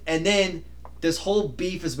 And then this whole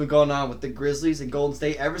beef has been going on with the Grizzlies and Golden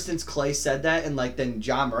State ever since Klay said that, and like then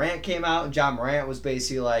John Morant came out, and John Morant was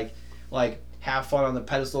basically like have fun on the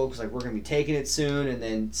pedestal because like we're gonna be taking it soon, and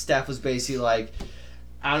then Steph was basically like,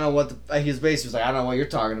 I don't know what he was basically was like, I don't know what you're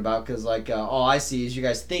talking about because like all I see is you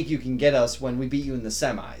guys think you can get us when we beat you in the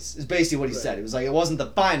semis. Is basically what he said. It was like it wasn't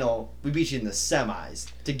the final, we beat you in the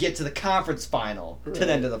semis to get to the conference final to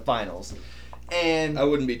then to the finals. And I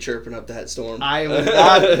wouldn't be chirping up that storm. I would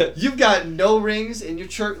not. You've got no rings, and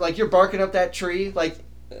you're like you're barking up that tree. Like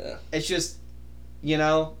it's just,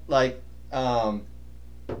 like but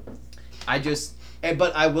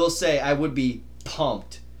I will say I would be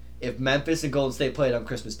pumped if Memphis and Golden State played on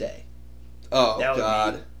Christmas Day. Oh that would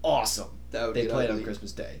God, be awesome. That would they be played ugly. On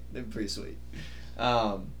Christmas Day. They're pretty sweet.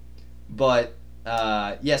 But.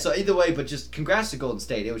 So either way, but just congrats to Golden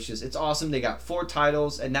State. It's awesome. They got 4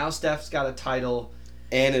 titles, and now Steph's got a title.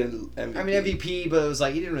 And an MVP. I mean, MVP, but it was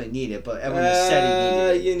like, he didn't really need it, but everyone just said he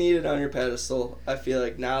needed it. You need it on your pedestal. I feel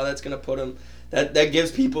like now that's going to put him, that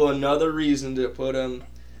gives people another reason to put him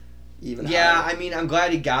even higher. Yeah, I mean, I'm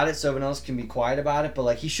glad he got it so everyone else can be quiet about it, but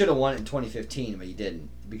like, he should have won it in 2015, but he didn't,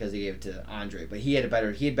 because they gave it to Andre. But he had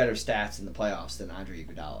better stats in the playoffs than Andre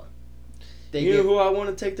Iguodala. You know who I want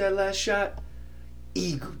to take that last shot?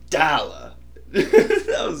 Iguodala.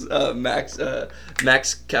 That was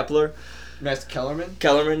Max Kepler. Max Kellerman?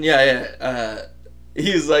 Kellerman, yeah.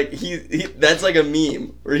 He's like he that's like a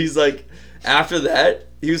meme where he's like after that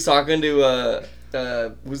he was talking to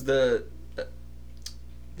who's the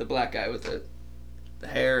black guy with the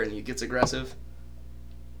hair and he gets aggressive.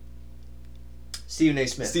 Stephen A.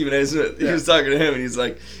 Smith. Stephen A. Smith. He was talking to him and he's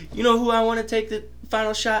like, you know who I want to take the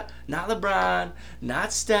final shot? Not LeBron,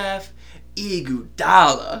 not Steph.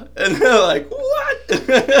 Iguodala. And they're like, what?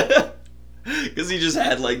 Because he just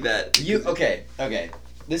had like that. Okay.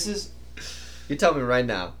 This is, you tell me right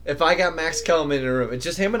now, if I got Max Kellerman in a room, it's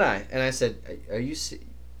just him and I said, are you,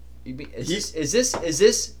 is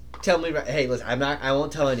this, tell me, hey, listen, I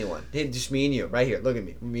won't tell anyone. Hey, just me and you, right here, look at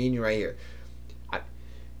me, me and you right here.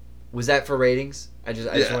 Was that for ratings? I just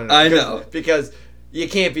wanted to know. I know. Because you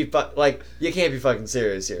can't be fucking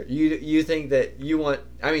serious here. You think that you want?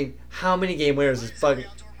 I mean, how many game winners is fucking?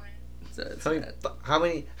 How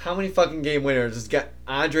many fucking game winners does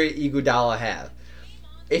Andre Iguodala have?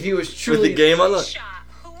 If he was truly with the game on shot,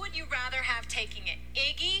 who would you rather have taking it,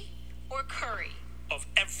 Iggy or Curry? Of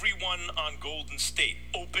everyone on Golden State,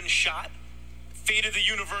 open shot, fate of the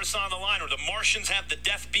universe on the line, or the Martians have the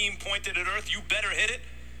death beam pointed at Earth. You better hit it.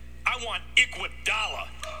 I want Iguodala.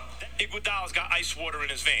 Iguodala's got ice water in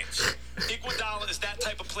his veins. Iguodala is that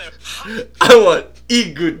type of player. I want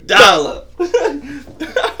Iguodala.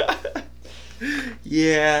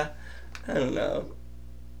 Yeah, I don't know.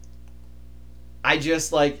 I'd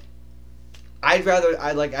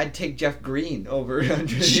take Jeff Green over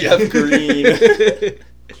Jeff Green.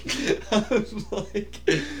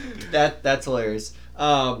 That's hilarious.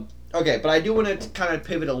 Okay, but I do want to kind of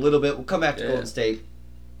pivot a little bit. We'll come back to Golden State.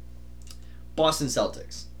 Boston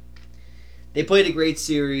Celtics. They played a great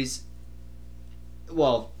series.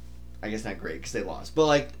 Well, I guess not great because they lost. But,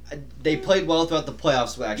 like, they played well throughout the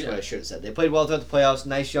playoffs. Well, actually, what I should have said. They played well throughout the playoffs.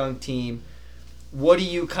 Nice young team. What do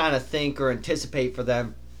you kind of think or anticipate for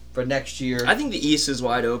them for next year? I think the East is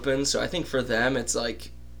wide open. So I think for them, it's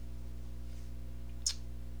like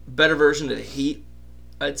better version of the Heat,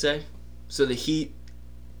 I'd say. So the Heat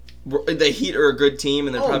are a good team,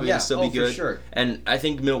 and they're probably going to still be good. For sure. And I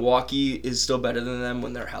think Milwaukee is still better than them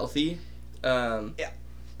when they're healthy.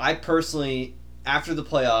 I personally, after the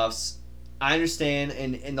playoffs, I understand,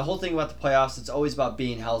 and the whole thing about the playoffs, it's always about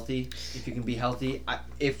being healthy. If you can be healthy,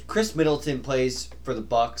 if Chris Middleton plays for the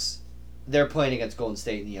Bucks, they're playing against Golden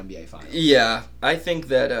State in the NBA Finals. Yeah, I think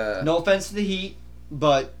that. No offense to the Heat,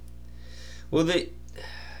 but Bucks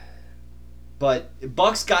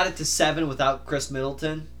got it to 7 without Chris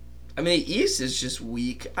Middleton. I mean, the East is just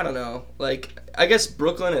weak. I don't know. Like, I guess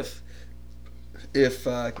Brooklyn, if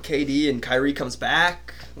KD and Kyrie comes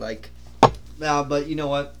back, like. No, but you know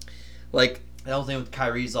what? Like, I don't think with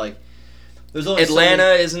Kyrie's like. There's only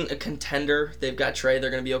Atlanta isn't a contender. They've got Trey.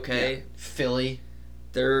 They're going to be okay. Yeah. Philly.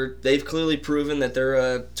 They've clearly proven that they're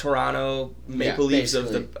a Toronto Maple Leafs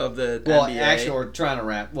of the NBA. Well, actually, or Toronto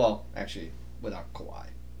Raptors. Well, actually, without Kawhi,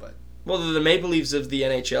 but. Well, they're the Maple Leafs of the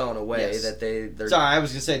NHL in a way that they're. Sorry, I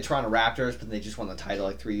was gonna say Toronto Raptors, but they just won the title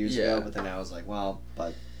like 3 years ago. But then I was like, well,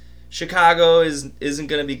 but. Chicago isn't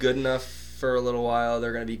going to be good enough for a little while.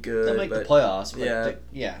 They're going to be good. They'll make the playoffs. But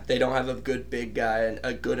they don't have a good big guy and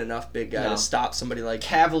a good enough big guy to stop somebody like.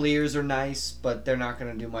 Cavaliers are nice, but they're not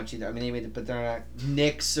going to do much either. I mean, but they're not.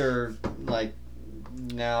 Knicks are like.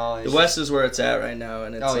 No. The West is where it's at right now,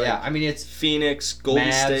 and it's. Oh yeah, I mean it's Phoenix,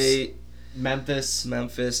 Golden State, Memphis,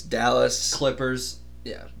 Dallas, Clippers.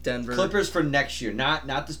 Yeah, Denver. Clippers for next year, not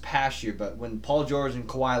this past year, but when Paul George and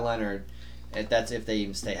Kawhi Leonard. That's if they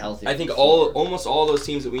even stay healthy. I think almost all those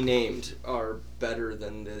teams that we named are better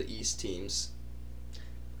than the East teams.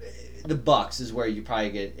 The Bucks is where you probably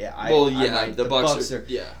get. The Bucks are.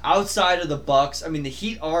 Yeah. Outside of the Bucks, I mean the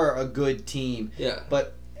Heat are a good team. Yeah.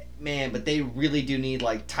 But they really do need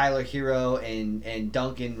like Tyler Hero and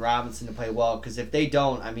Duncan Robinson to play well because if they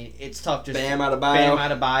don't, I mean it's tough. Just Bam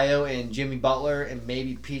Adebayo and Jimmy Butler and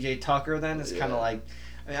maybe PJ Tucker. Then it's kind of like.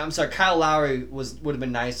 I mean, I'm sorry, Kyle Lowry would have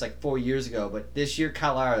been nice like 4 years ago, but this year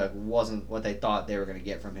Kyle Lowry wasn't what they thought they were going to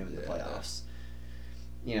get from him in the playoffs.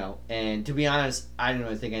 You know, and to be honest, I didn't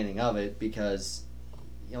really think anything of it because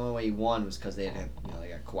the only way he won was because they got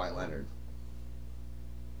Kawhi Leonard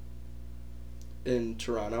in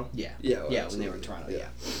Toronto. When they were in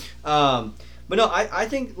Toronto. But no, I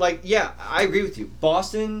think I agree with you.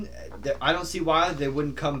 Boston, I don't see why they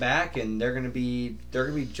wouldn't come back, and they're gonna be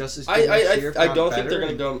just as good this year. I don't think they're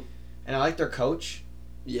gonna go. And I like their coach.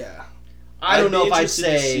 Yeah. I don't know if I'd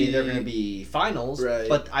say they're gonna be finals,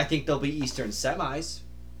 but I think they'll be Eastern semis.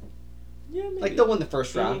 Yeah, maybe. Like they'll win the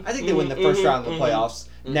first round. I think they win the first round of the playoffs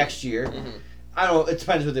next year. I don't know. It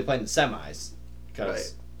depends who they play in the semis,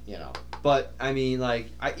 because But I mean, I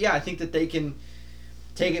think that they can.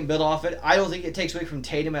 Take it and build off it. I don't think it takes away from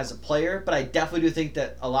Tatum as a player, but I definitely do think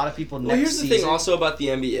that a lot of people here's the thing also about the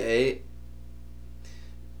NBA.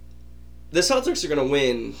 The Celtics are going to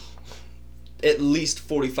win at least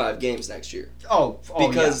 45 games next year.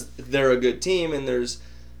 Because they're a good team and there's...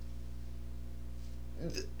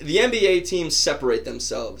 The NBA teams separate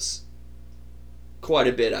themselves quite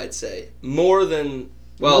a bit, I'd say. More than...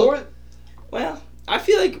 Well, I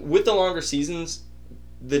feel like with the longer seasons...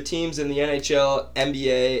 The teams in the NHL,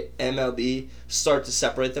 NBA, MLB start to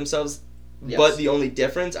separate themselves. Yes. But the only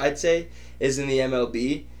difference, I'd say, is in the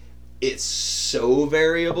MLB, it's so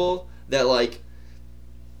variable that, like,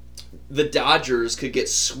 the Dodgers could get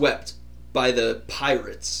swept by the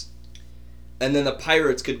Pirates. And then the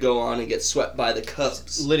Pirates could go on and get swept by the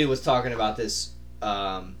Cubs. Liddy was talking about this,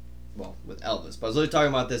 with Elvis. But I was literally talking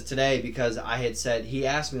about this today because I had said, he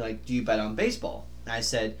asked me, like, do you bet on baseball? And I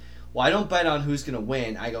said... Well, I don't bet on who's going to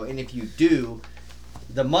win. I go, and if you do,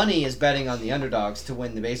 the money is betting on the underdogs to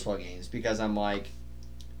win the baseball games because I'm like,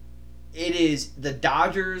 it is the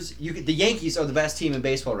Dodgers. The Yankees are the best team in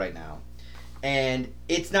baseball right now, and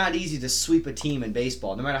it's not easy to sweep a team in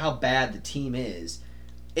baseball, no matter how bad the team is.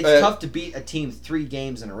 It's tough to beat a team 3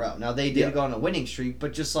 games in a row. Now they did go on a winning streak,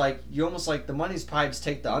 but just like you almost like the money's probably just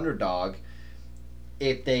take the underdog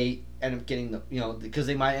if they end up getting because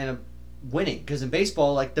they might end up. Winning because in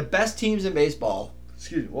baseball, like the best teams in baseball,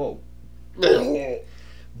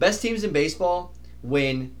 best teams in baseball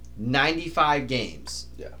win 95 games.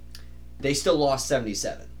 Yeah, they still lost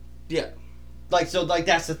 77. Yeah, that's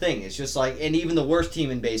the thing. It's just like, and even the worst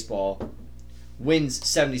team in baseball wins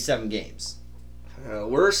 77 games.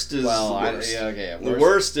 Worst is worst. The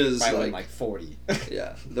worst is like 40.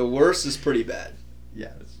 Yeah, the worst is pretty bad.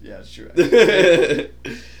 Yeah, it's true.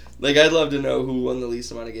 Like, I'd love to know who won the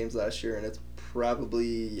least amount of games last year, and it's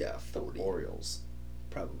probably, 40. The Orioles.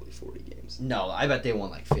 Probably 40 games. No, I bet they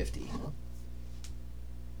won like 50.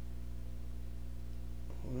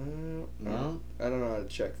 No? I don't know how to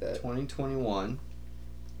check that. 2021.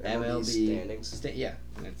 MLB standings.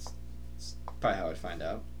 It's probably how I'd find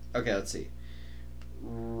out. Okay, let's see.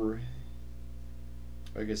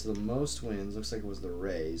 I guess the most wins looks like it was the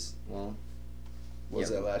Rays. Well,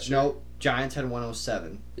 was that last year? Nope. Giants had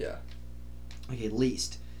 107. Yeah. Okay,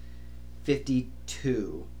 least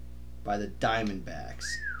 52 by the Diamondbacks.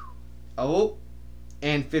 Oh,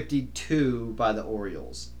 and 52 by the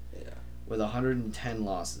Orioles. Yeah. With 110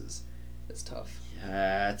 losses. That's tough.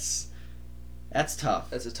 That's tough.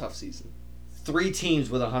 That's a tough season. 3 teams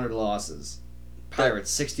with 100 losses.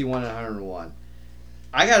 Pirates 61 and 101.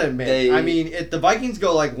 I gotta admit, I mean, if the Vikings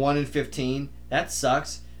go like 1-15, that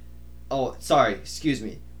sucks. Oh, sorry, excuse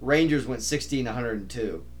me. Rangers went 60 and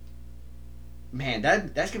 102. Man,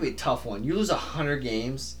 that's gonna be a tough one. You lose 100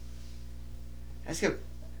 games.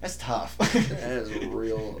 That's tough. That is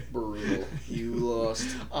real brutal. You lost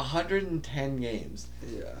 110 games.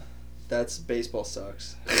 Yeah, that's baseball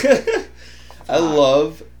sucks. I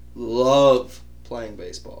love playing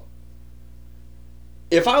baseball.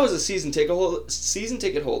 If I was a season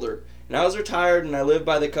ticket holder and I was retired and I lived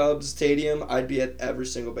by the Cubs stadium, I'd be at every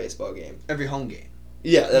single baseball game. Every home game.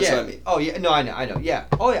 Yeah, that's what I mean. Oh yeah, no, I know. Yeah.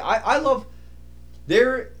 Oh yeah, I love.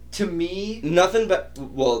 There to me. Nothing but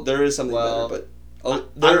there is something better, but I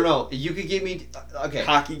don't know. You could give me okay.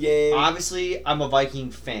 Hockey game. Obviously, I'm a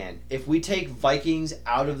Viking fan. If we take Vikings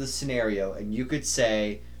out of the scenario, and you could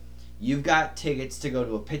say, you've got tickets to go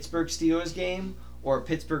to a Pittsburgh Steelers game or a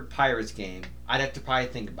Pittsburgh Pirates game, I'd have to probably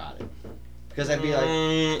think about it because I'd be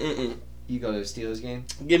like, you go to a Steelers game.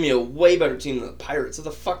 Give me a way better team than the Pirates. What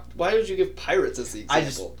the fuck? Why did you give Pirates as the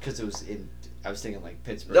example? Because it was in. I was thinking like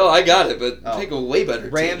Pittsburgh. No, I got it, but pick a way better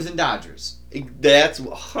team. Rams and Dodgers. That's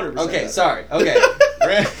 100%. Okay, better. sorry. Okay.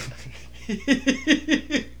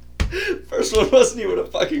 First one wasn't even a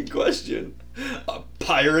fucking question. A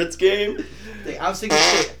Pirates game? I was thinking...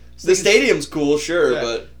 The stadium's cool, sure,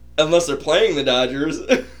 but unless they're playing the Dodgers.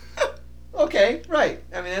 Okay, right.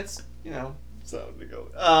 I mean, that's, something to go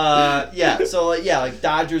with. Yeah, so, like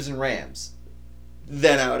Dodgers and Rams.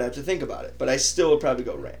 Then I would have to think about it, but I still would probably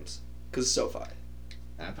go Rams. Because it's SoFi.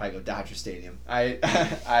 I'd probably go Dodger Stadium.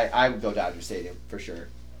 I would go Dodger Stadium for sure.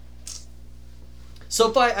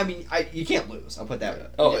 SoFi, I mean, you can't lose. I'll put that way.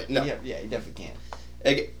 Oh, no. Yeah, you definitely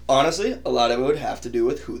can't. Honestly, a lot of it would have to do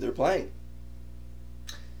with who they're playing.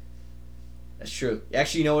 That's true.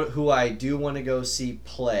 Actually, you know what? Who I do want to go see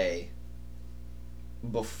play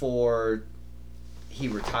before he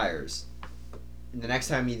retires. The next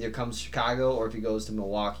time he either comes to Chicago or if he goes to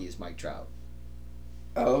Milwaukee is Mike Trout.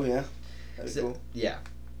 Oh, yeah. That'd be cool. Yeah.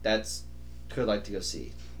 Could like to go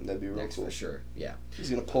see. That'd be real cool. For sure, yeah. He's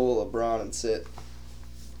going to pull LeBron and sit.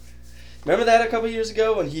 Remember that a couple years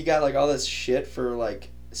ago when he got like all this shit for like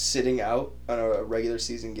sitting out on a regular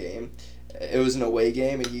season game? It was an away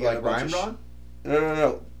game and he got a bunch of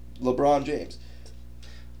No. LeBron James.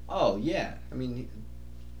 Oh, yeah. I mean,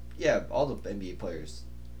 yeah, all the NBA players.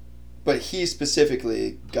 But he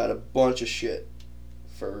specifically got a bunch of shit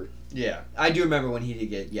for... Yeah. I do remember when he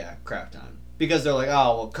did get, crapped on. Because they're like,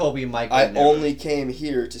 oh, well, Kobe and Mike... I only came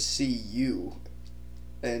here to see you,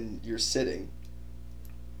 and you're sitting.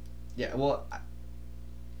 Yeah, well... I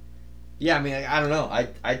mean, I don't know.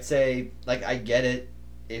 I'd say, like, I get it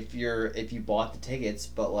if you bought the tickets,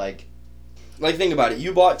 but, like... Like, think about it.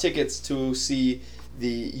 You bought tickets to see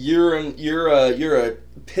you're a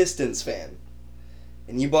Pistons fan.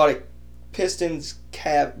 And you bought a Pistons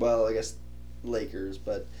Cavs... Well, I guess Lakers,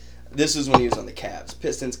 but... This is when he was on the Cavs.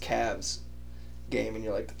 Pistons-Cavs game. And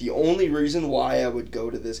you're like, the only reason why I would go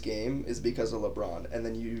to this game is because of LeBron. And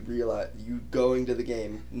then you realize, you going to the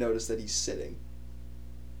game, notice that he's sitting.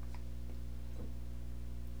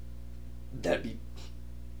 That'd be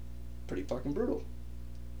pretty fucking brutal.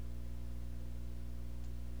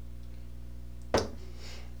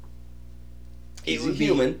 He's a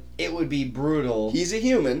human. It would be brutal. He's a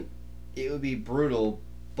human. It would be brutal,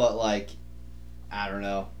 but like... I don't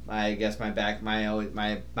know. I guess my back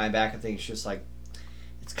of things just like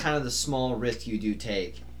it's kind of the small risk you do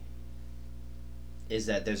take is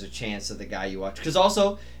that there's a chance that the guy you watch, because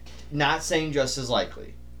also not saying just as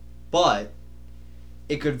likely, but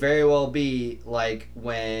it could very well be like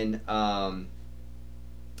when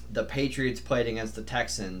the Patriots played against the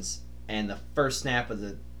Texans and the first snap of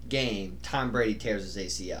the game Tom Brady tears his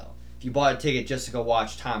ACL. If you bought a ticket just to go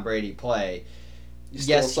watch Tom Brady play, you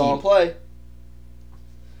still saw him play.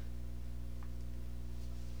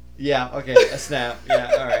 Yeah, okay, a snap.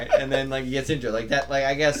 Yeah, all right. And then, like, he gets injured. Like, that, like,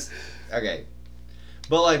 I guess, okay.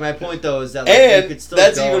 But, like, my point, though, is that, like, and you could still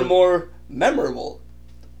that's go... even more memorable.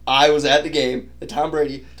 I was at the game that Tom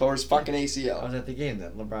Brady tore his fucking ACL. I was at the game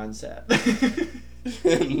that LeBron sat.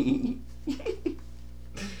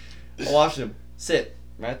 I watched him sit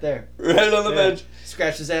right there. Right on the bench.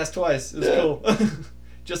 Scratched his ass twice. It was cool.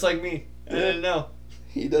 Just like me. I didn't know.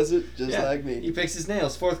 He does it just like me. He picks his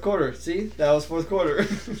nails. Fourth quarter. See? That was fourth quarter.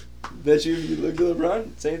 Bet you if you look at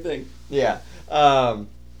LeBron, same thing. Yeah.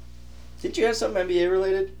 Did you have something NBA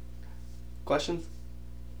related? Questions?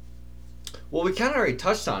 Well, we kind of already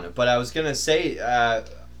touched on it, but I was gonna say,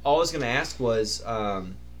 all I was gonna ask was, I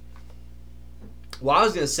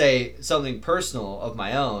was gonna say something personal of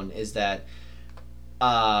my own is that,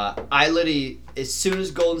 I literally, as soon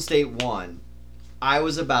as Golden State won, I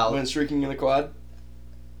was about. Went streaking in the quad?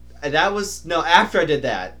 That was, no, after I did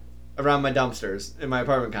that, around my dumpsters in my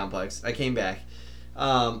apartment complex, I came back.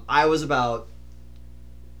 I was about,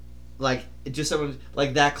 like, just someone,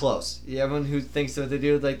 like, that close. Yeah, everyone who thinks that they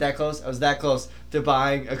do, like, that close, I was that close to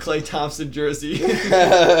buying a Klay Thompson jersey.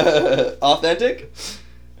 Authentic?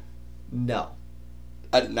 No.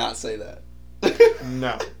 I did not say that.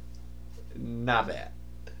 No. Not that.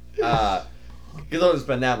 Because I don't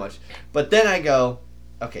spend that much. But then I go,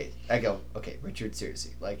 okay, Richard,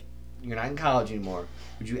 seriously, like, you're not in college anymore.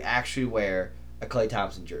 Would you actually wear a Klay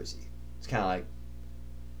Thompson jersey? It's kind of like,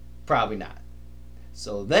 probably not.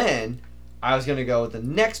 So then, I was going to go with the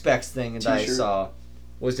next best thing that I saw,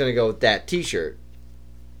 was going to go with that t-shirt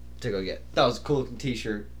to go get. That was a cool looking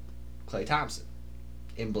t-shirt, Klay Thompson,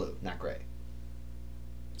 in blue, not gray.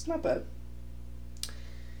 It's not bad.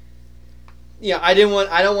 Yeah, I don't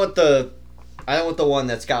want the one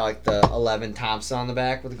that's got like the 11 Thompson on the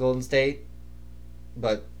back with the Golden State.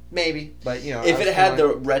 But maybe, but you know, if it had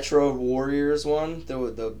the retro Warriors one,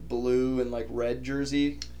 the blue and like red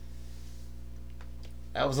jersey.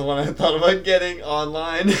 That was the one I thought about getting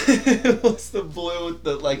online. What's the blue with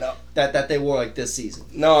the like that they wore like this season?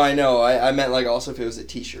 No, I know. I meant like also if it was a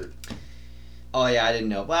t-shirt. Oh yeah, I didn't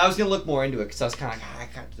know. But I was gonna look more into it because I was kind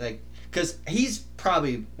of because he's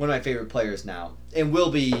probably one of my favorite players now and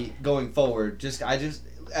will be going forward. I just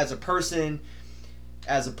as a person,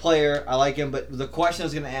 as a player, I like him. But the question I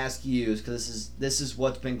was gonna ask you is because this is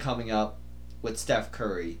what's been coming up with Steph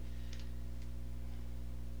Curry.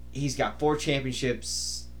 He's got 4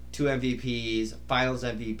 championships, 2 MVPs, Finals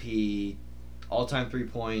MVP, all-time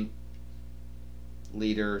 3-point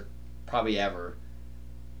leader, probably ever.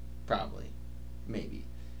 Probably. Maybe.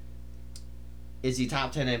 Is he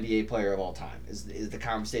top 10 NBA player of all time? Is the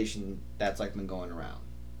conversation that's like been going around.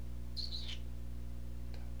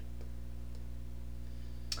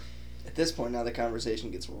 At this point now the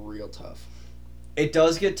conversation gets real tough. It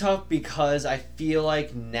does get tough because I feel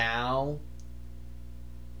like now...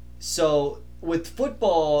 So, with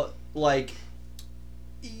football, like,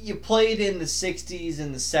 you played in the 60s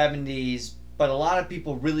and the 70s, but a lot of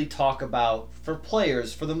people really talk about, for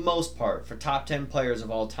players, for the most part, for top 10 players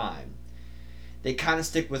of all time, they kind of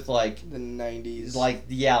stick with, like... The 90s. Like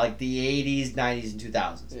the 80s, 90s, and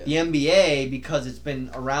 2000s. Yeah. The NBA, because it's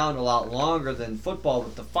been around a lot longer than football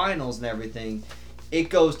with the finals and everything... It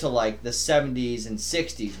goes to, like, the 70s and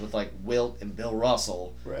 60s with, like, Wilt and Bill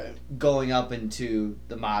Russell going up into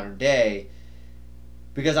the modern day.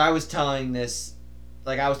 Because I was telling this,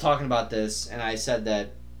 like, I was talking about this, and I said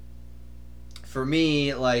that for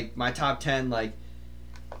me, like, my top 10, like,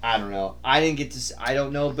 I don't know. I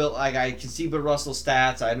don't know Bill, like, I can see Bill Russell's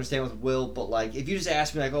stats. I understand with Wilt, but, like, if you just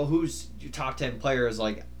ask me, like, oh, who's your top 10 players,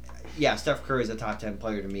 like, yeah, Steph Curry is a top 10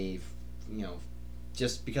 player to me, you know,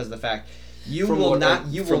 just because of the fact... You will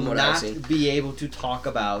not be able to talk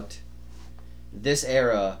about this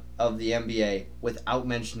era of the NBA without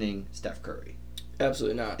mentioning Steph Curry.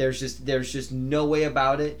 Absolutely not. There's just no way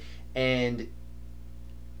about it, and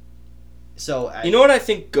so you know what I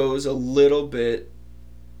think goes a little bit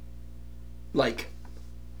like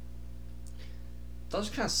that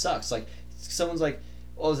just kind of sucks. Like someone's like,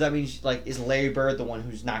 "Oh, does that mean like is Larry Bird the one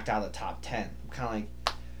who's knocked out of the top 10?" I'm kind of like.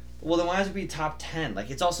 Well, then why does it be top 10?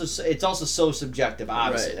 Like it's also so subjective.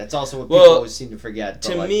 Obviously, right. That's also what people always seem to forget.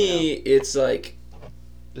 To me, it's like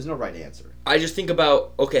there's no right answer. I just think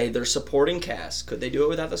about their supporting cast. Could they do it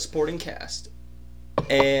without the supporting cast?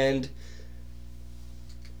 And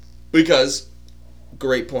because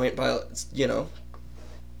great point by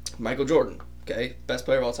Michael Jordan. Okay, best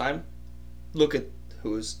player of all time. Look at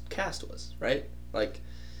who his cast was. Right, like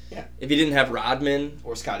if you didn't have Rodman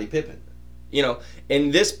or Scottie Pippen.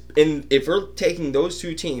 If we're taking those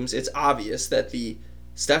two teams, it's obvious that the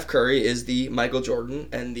Steph Curry is the Michael Jordan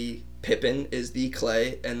and the Pippen is the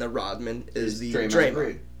Clay and the Rodman is the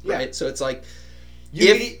Draymond. Right? So it's like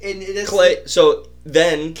Clay. So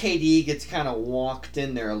then KD gets kind of walked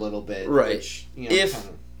in there a little bit, right? Which,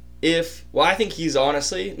 I think he's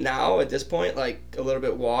honestly now at this point like a little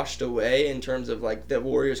bit washed away in terms of like the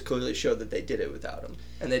Warriors clearly showed that they did it without him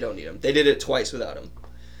and they don't need him. They did it twice without him.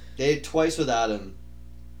 They did twice without him.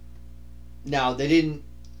 Now, they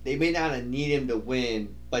may not need him to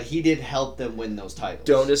win, but he did help them win those titles.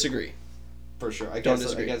 Don't disagree. For sure. Don't Against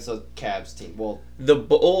disagree. the Cavs team. Well, The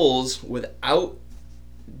Bulls, without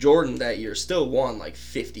Jordan that year, still won like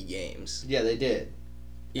 50 games. yeah, they did.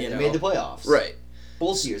 You And know? they made the playoffs. Right.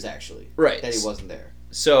 Both years, actually. Right. That he wasn't there.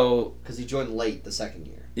 So... Because he joined late the second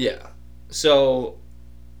year. Yeah. So...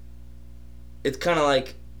 It's kind of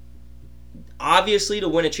like... Obviously, to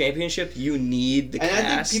win a championship, you need the cast. And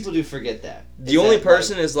I think people do forget that. The only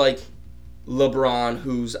person is like LeBron,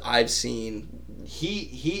 who's I've seen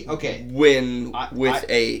he okay win with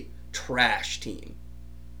a trash team.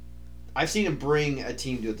 I've seen him bring a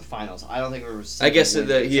team to the finals. I don't think I've ever seen. I guess him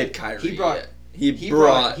he had Kyrie.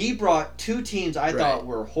 He brought two teams I thought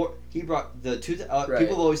were he brought the two people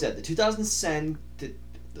have always said the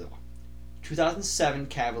 2007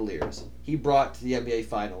 Cavaliers. He brought to the NBA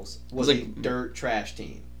Finals was a dirt trash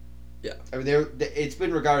team. Yeah, I mean it's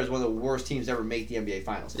been regarded as one of the worst teams to ever make the NBA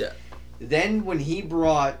Finals. Yeah. Then when he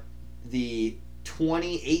brought the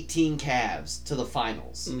 2018 Cavs to the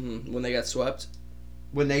finals, when they got swept.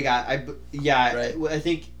 When they got, I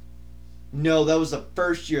think, no, that was the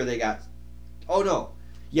first year they got. Oh no,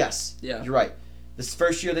 yes, yeah, you're right. This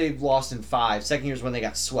first year they lost in 5. Second year is when they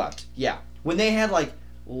got swept. Yeah, when they had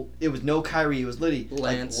it was no Kyrie. It was literally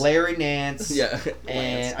Lance. like Larry Nance. Yeah,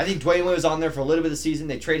 and I think Dwayne Wade was on there for a little bit of the season.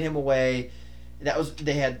 They traded him away.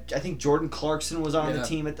 They had I think Jordan Clarkson was on the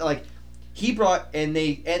team. He brought and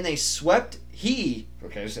they swept. He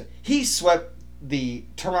swept the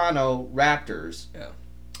Toronto Raptors. Yeah.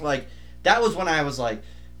 That was when I was like,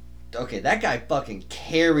 okay, that guy fucking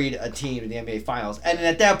carried a team to the NBA Finals. And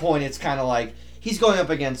at that point, it's kind of like he's going up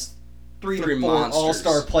against three to four monsters.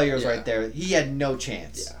 all-star players right there. He had no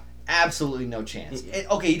chance. Yeah. Absolutely no chance. And,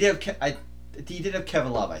 okay, he did have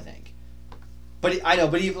Kevin Love, I think. But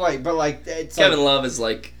it's Kevin Love is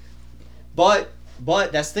like. But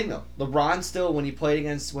that's the thing though. LeBron still when he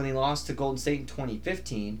lost to Golden State in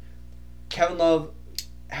 2015, Kevin Love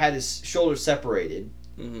had his shoulders separated,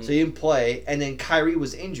 so he didn't play, and then Kyrie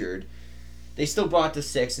was injured. They still brought it to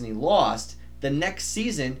 6 and he lost. The next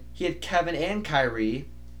season, he had Kevin and Kyrie.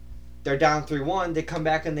 They're down 3-1, they come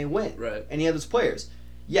back and they win. Right. And he had those players.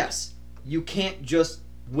 Yes, you can't just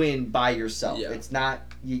win by yourself. Yeah. It's not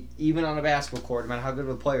even on a basketball court, no matter how good of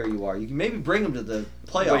a player you are. You can maybe bring them to the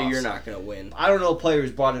playoffs. But you're not going to win. I don't know a player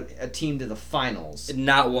who's brought a team to the finals.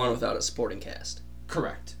 Not one without a supporting cast.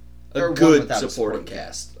 Correct. A good supporting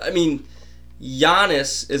cast. I mean,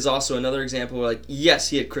 Giannis is also another example where, yes,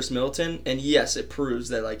 he had Chris Middleton, and yes, it proves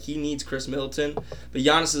that, he needs Chris Middleton, but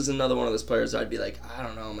Giannis is another one of those players I'd be like, I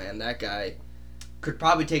don't know, man, that guy could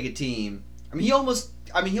probably take a team. I mean, he almost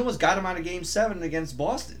got him out of Game 7 against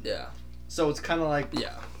Boston. Yeah. So it's kind of like...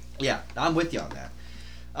 Yeah, I'm with you on that.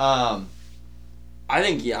 I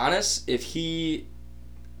think Giannis, if he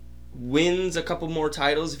wins a couple more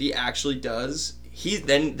titles, if he actually does...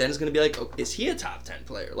 then it's going to be like, oh, is he a top 10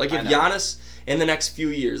 player? If Giannis, in the next few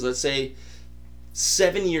years, let's say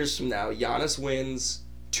 7 years from now, Giannis wins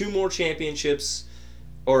 2 more championships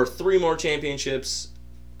or 3 more championships,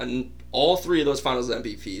 and all 3 of those finals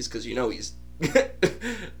MVPs, because he's...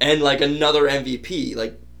 and, another MVP.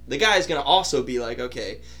 The guy's going to also be like,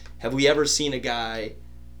 okay, have we ever seen a guy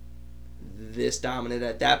this dominant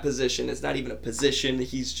at that position? It's not even a position.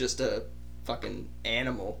 He's just a fucking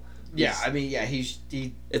animal. It's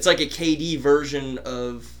like a KD version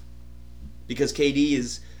of, because KD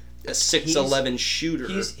is a 6'11" shooter.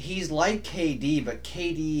 He's like KD, but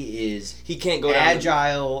KD is he can't go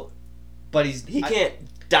agile, but he can't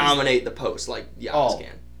dominate the post like Giannis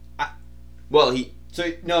can. I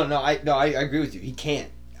agree with you. He can't.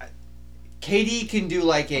 KD can do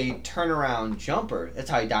a turnaround jumper. That's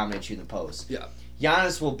how he dominates you in the post. Yeah.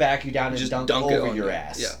 Giannis will back you down and dunk over your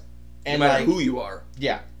ass. Yeah. And no matter who you are.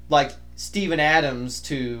 Yeah. Steven Adams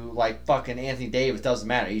to fucking Anthony Davis, doesn't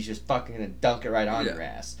matter. He's just fucking gonna dunk it right on your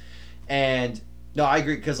ass. And no, I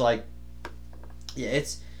agree because I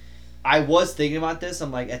was thinking about this.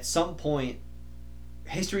 I'm at some point,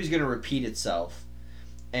 history's gonna repeat itself,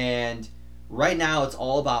 and right now it's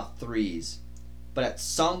all about threes. But at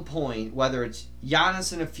some point, whether it's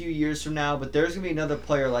Giannis in a few years from now, but there's gonna be another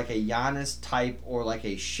player like a Giannis type or a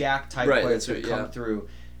Shaq type player that's gonna come through,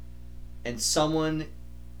 and someone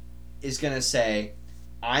is going to say,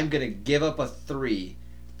 I'm going to give up a 3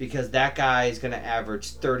 because that guy is going to average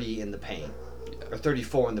 30 in the paint or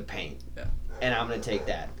 34 in the paint. Yeah. And I'm going to take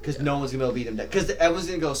that because no one's going to be able to beat him. Because everyone's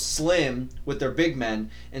going to go slim with their big men,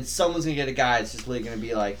 and someone's going to get a guy that's just really going to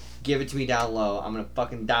be give it to me down low. I'm going to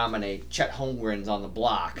fucking dominate. Chet Holmgren's on the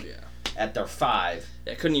block at their 5.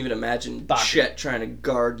 I couldn't even imagine Chet trying to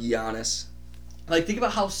guard Giannis. Like, think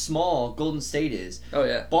about how small Golden State is. Oh,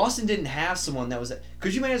 yeah. Boston didn't have someone that was...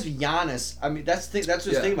 Could you imagine Giannis? I mean, that's what's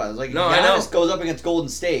the thing about it. It's like, No, Giannis goes up against Golden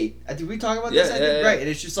State. Did we talk about this? I think, right. And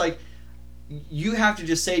it's just like, you have to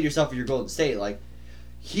just say to yourself if you're Golden State, like,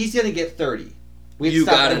 he's going to get 30. You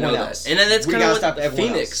got to know that. And then that's kind of what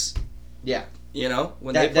Phoenix... Yeah. You know?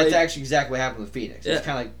 When that's actually exactly what happened with Phoenix. Yeah. It's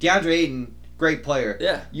kind of like, DeAndre Ayton, great player.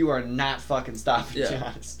 Yeah. You are not fucking stopping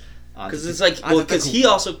Giannis. Because it's like, because he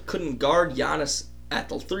also couldn't guard Giannis at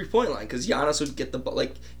the 3-point line, because Giannis would get the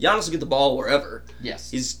ball wherever. Yes,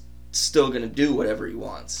 he's still gonna do whatever he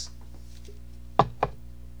wants.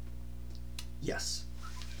 Yes,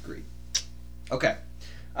 agreed. Okay,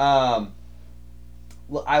 well,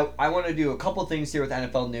 I want to do a couple things here with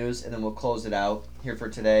NFL news, and then we'll close it out here for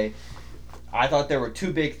today. I thought there were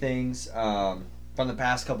two big things from the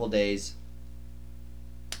past couple days.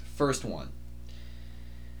 First one.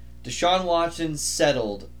 Deshaun Watson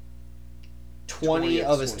settled 20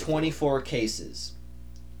 of his 24 cases.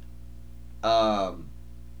 I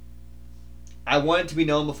want it to be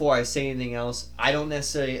known before I say anything else. I don't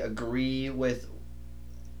necessarily agree with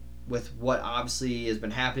what obviously has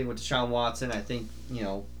been happening with Deshaun Watson. I think,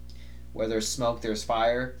 where there's smoke, there's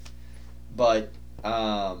fire. But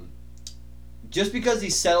just because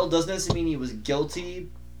he settled doesn't necessarily mean he was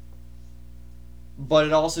guilty. But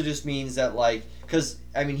it also just means that, because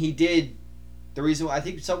he did. The reason I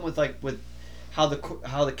think something with how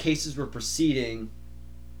the cases were proceeding,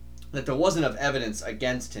 that there wasn't enough evidence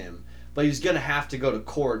against him, but he was going to have to go to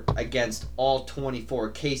court against all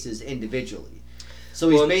 24 cases individually. So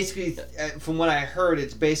he's basically, from what I heard,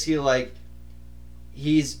 it's basically like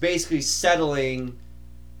he's basically settling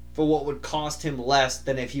for what would cost him less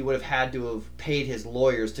than if he would have had to have paid his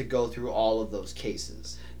lawyers to go through all of those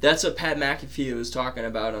cases. That's what Pat McAfee was talking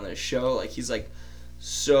about on his show. Like, he's like,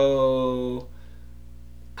 so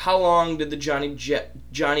how long did the Johnny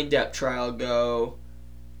Depp trial go?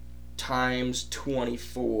 Times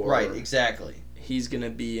 24. Right, exactly. He's going to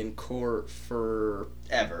be in court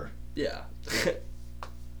forever. Yeah.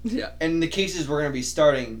 Yeah. And the cases were going to be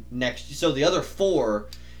starting next. So the other 4,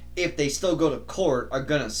 if they still go to court, are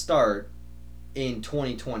going to start in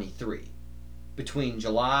 2023. Between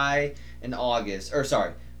July and August. Or,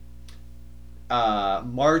 sorry.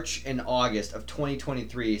 March and August of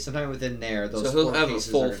 2023. Sometime within there, those 4 cases. So he'll have a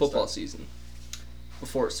full football season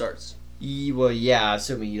before it starts. Well, yeah,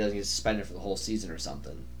 assuming he doesn't get suspended for the whole season or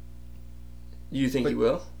something. You think he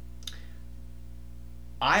will?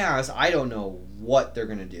 I don't know what they're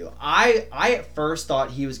going to do. I at first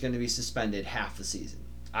thought he was going to be suspended half the season.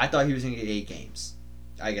 I thought he was going to get 8 games.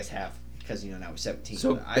 I guess half, because, now he's 17.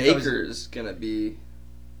 So Baker's going to be...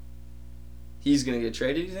 He's going to get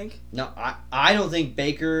traded, you think? No, I don't think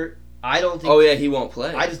Baker... Oh, yeah, he won't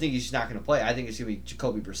play. I just think he's just not going to play. I think it's going to be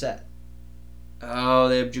Jacoby Brissett. Oh,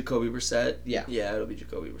 they have Jacoby Brissett? Yeah. Yeah, it'll be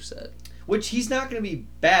Jacoby Brissett. Which, he's not going to be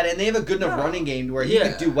bad, and they have a good enough running game to where he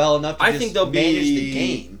could do well enough to I think they'll manage be the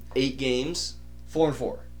game. 8 games.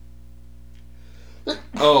 4-4.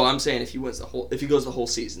 Oh, I'm saying if he goes the whole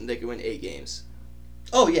season, they could win 8 games.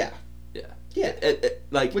 Oh, yeah. Yeah. Yeah.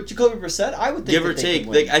 Like, with Jacoby Brissett, I would think give or take.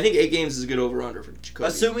 I think 8 games is a good over-under for Jacoby.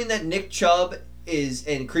 Assuming that Nick Chubb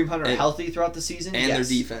and Kareem Hunt are healthy throughout the season, and their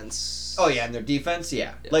defense. Oh, yeah, and their defense,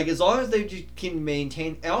 yeah. Like, as long as they can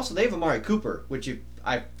maintain... And also, they have Amari Cooper, which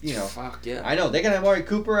Fuck, yeah. I know. They got Amari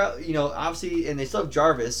Cooper, obviously, and they still have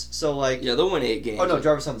Jarvis, so, like... Yeah, they'll win 8 games. Oh, no,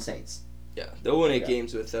 Jarvis on the Saints. Yeah, they'll win 8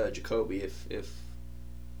 games with Jacoby if...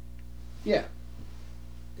 Yeah.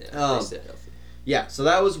 Yeah, they stay healthy. Yeah, so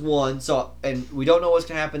that was one. So, and we don't know what's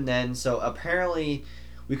going to happen then, so apparently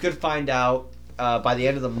we could find out by the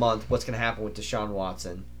end of the month what's going to happen with Deshaun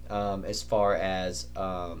Watson as far as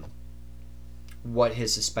what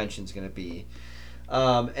his suspension is going to be.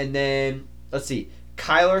 And then, let's see,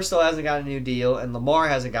 Kyler still hasn't gotten a new deal, and Lamar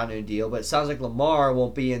hasn't gotten a new deal, but it sounds like Lamar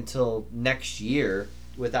won't be until next year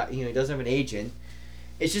without, he doesn't have an agent.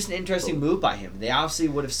 It's just an interesting move by him. They obviously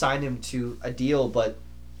would have signed him to a deal, but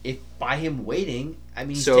if by him waiting,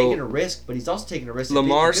 he's taking a risk, but he's also taking a risk.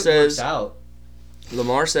 Lamar says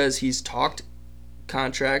he's talked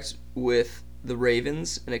contracts with the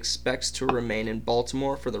Ravens and expects to remain in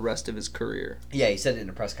Baltimore for the rest of his career. Yeah, he said it in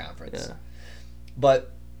a press conference. Yeah.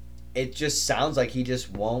 But it just sounds like he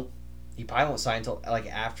probably won't sign until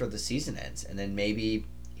after the season ends, and then maybe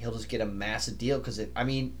he'll just get a massive deal because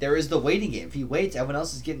there is the waiting game. If he waits, everyone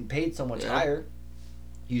else is getting paid so much higher.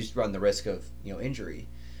 You just run the risk of injury.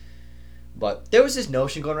 But there was this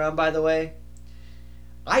notion going around, by the way.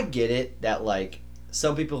 I get it that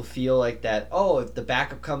some people feel like that. Oh, if the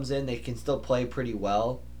backup comes in, they can still play pretty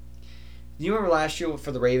well. Do you remember last year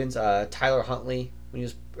for the Ravens, Tyler Huntley when he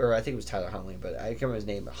was, or I think it was Tyler Huntley, but I can't remember his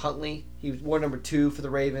name. But Huntley, he wore number 2 for the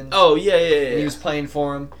Ravens. Oh yeah. And he was playing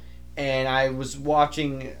for him, and I was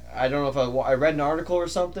watching. I don't know if I read an article or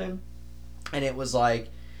something, and it was like,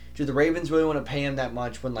 do the Ravens really want to pay him that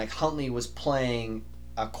much when like Huntley was playing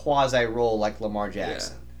a quasi role like Lamar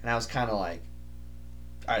Jackson? Yeah. And I was kind of like,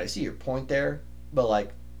 all right, I see your point there, but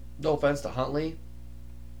like, no offense to Huntley.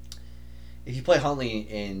 If you play Huntley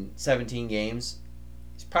in 17 games,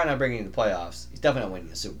 he's probably not bringing you to the playoffs. He's definitely not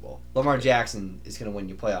winning a Super Bowl. Lamar Jackson is going to win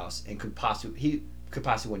you playoffs and could possibly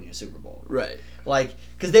win you a Super Bowl. Right. Like,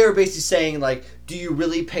 because they were basically saying, like, do you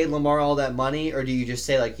really pay Lamar all that money, or do you just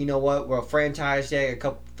say, like, you know what, we'll franchise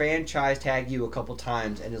tag you a couple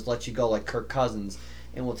times and just let you go like Kirk Cousins,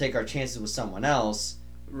 and we'll take our chances with someone else,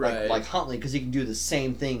 right? Like Huntley, because he can do the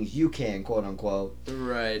same things you can, quote unquote.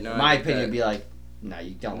 Right. No, my opinion would be like, no,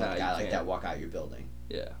 you don't let a guy like can't. that walk out your building.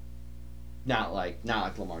 Yeah. Not like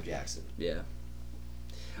Lamar Jackson. Yeah.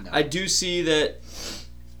 No. I do see that.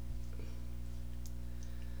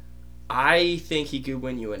 I think he could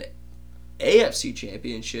win you an AFC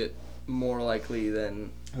championship more likely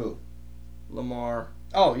than who? Lamar.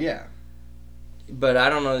 Oh yeah. But I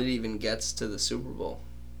don't know that he even gets to the Super Bowl.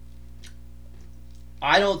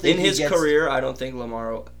 I don't think in his career, I don't think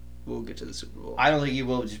Lamar will get to the Super Bowl. I don't think he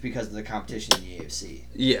will just because of the competition in the AFC.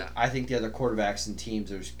 Yeah. I think the other quarterbacks and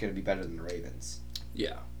teams are going to be better than the Ravens.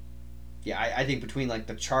 Yeah. Yeah, I think between like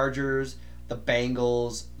the Chargers, the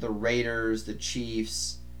Bengals, the Raiders, the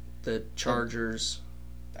Chiefs, the Chargers.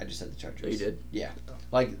 I just said the Chargers. Oh, you did? Yeah.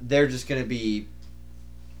 Like they're just going to be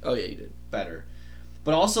Oh yeah, you did. Better.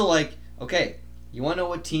 But also like, okay, you want to know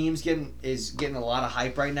what team's getting a lot of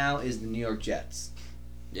hype right now is the New York Jets.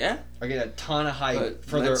 Yeah, are getting a ton of hype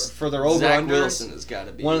for their over-unders. Zach Wilson has got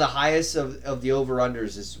to be one of the highest of the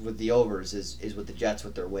over-unders is with the overs is with the Jets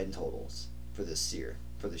with their win totals for this year.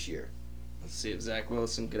 Let's see if Zach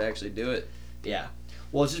Wilson could actually do it. Yeah,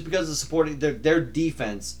 well, it's just because of supporting their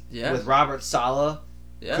defense with Robert Saleh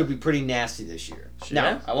could be pretty nasty this year.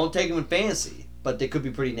 Now, I won't take them in fantasy, but they could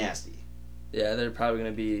be pretty nasty. Yeah, they're probably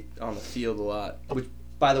going to be on the field a lot. Which,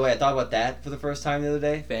 by the way, I thought about that for the first time the other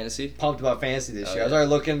day. Fantasy? Pumped about fantasy this year. Yeah. I was already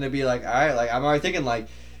looking to be like, all right, like I'm already thinking like,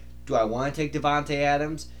 do I want to take Devontae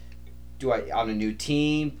Adams? On a new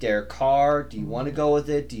team, Derek Carr? Do you want to go with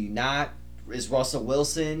it? Do you not? Is Russell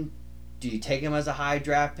Wilson? Do you take him as a high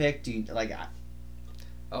draft pick? Do you like?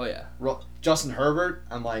 Oh yeah. Justin Herbert.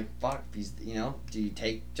 I'm like, fuck. He's do you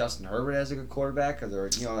take Justin Herbert as a good quarterback? Or there,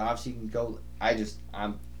 obviously you can go.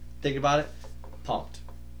 I'm thinking about it. Pumped.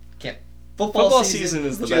 Can't. Football season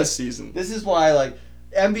is the best season. This is why, like,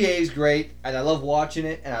 NBA is great, and I love watching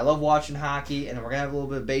it, and I love watching hockey, and we're going to have a little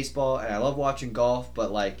bit of baseball, and I love watching golf,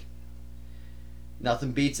 but, like,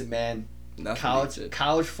 nothing beats it, man.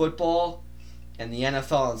 College football and the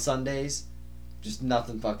NFL on Sundays, just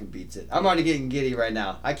nothing fucking beats it. I'm already getting giddy right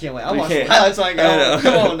now. I can't wait. I'm watching highlights on go.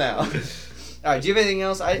 Come on now. All right, do you have anything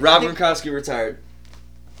else? Rob Gronkowski retired.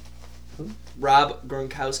 Rob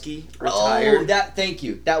Gronkowski retired. Oh, thank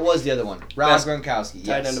you. That was the other one. Rob Gronkowski. Yes.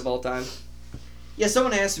 Tight end of all time. Yeah,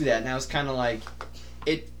 someone asked me that, and I was kind of like,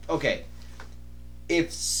 okay.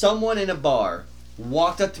 If someone in a bar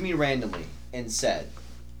walked up to me randomly and said,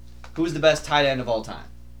 who's the best tight end of all time?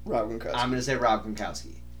 Rob Gronkowski. I'm going to say Rob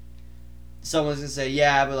Gronkowski. Someone's going to say,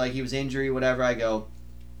 yeah, but like he was injured, whatever. I go,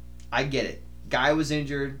 I get it. Guy was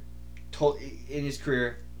injured in his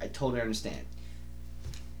career. I totally understand.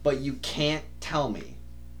 But you can't tell me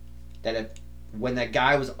that when that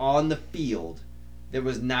guy was on the field, there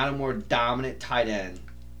was not a more dominant tight end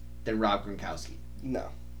than Rob Gronkowski. No.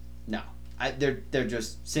 There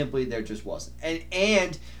just wasn't.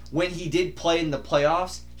 And when he did play in the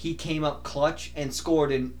playoffs, he came up clutch and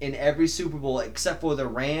scored in every Super Bowl except for the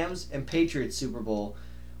Rams and Patriots Super Bowl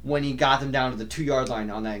when he got them down to the 2-yard line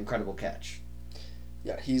on that incredible catch.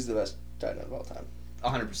 Yeah, he's the best tight end of all time.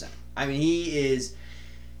 100%. I mean, he is...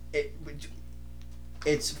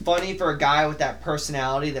 It's funny for a guy with that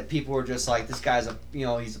personality that people were just like, this guy's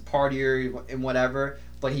he's a partier and whatever,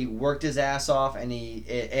 but he worked his ass off and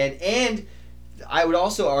and I would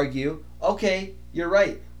also argue, okay, you're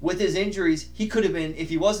right. With his injuries, he could have been, if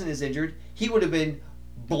he wasn't as injured, he would have been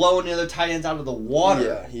blowing the other tight ends out of the water.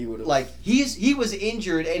 Yeah, he would have. Like he was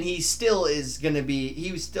injured and he still is going to be,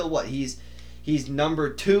 he was still what? He's number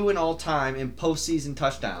 2 in all time in postseason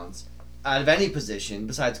touchdowns. Out of any position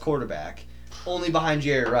besides quarterback, only behind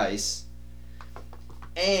Jerry Rice,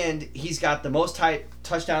 and he's got the most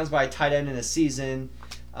touchdowns by a tight end in a season.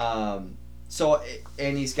 And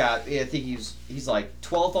he's got, I think he's like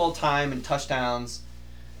 12th all time in touchdowns,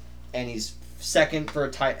 and he's second for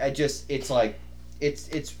a tight. It's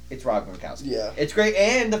Rob Gronkowski. Yeah, it's great,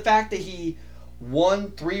 and the fact that he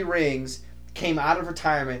won 3 rings, came out of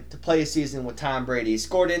retirement to play a season with Tom Brady,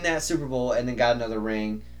 scored in that Super Bowl, and then got another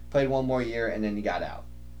ring, played 1 more year, and then he got out.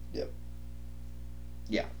 Yep.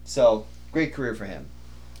 Yeah, so great career for him.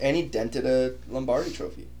 And he dented a Lombardi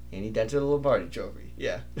trophy.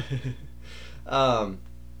 Yeah.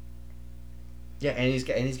 Yeah, and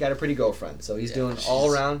he's got a pretty girlfriend, so he's doing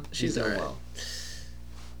all around. She's doing right. well.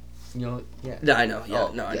 You know, yeah. Yeah, I know. Yeah,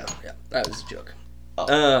 I know. Yeah, that was a joke.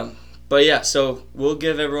 Oh. But yeah, so we'll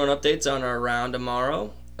give everyone updates on our round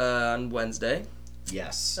tomorrow on Wednesday.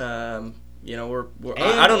 Yes. You know, we're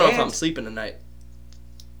I don't know if I'm sleeping tonight.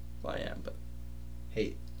 Well, I am, but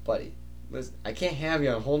hey, buddy, listen, I can't have you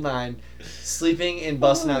on whole 9 sleeping and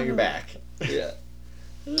busting out your back. Yeah.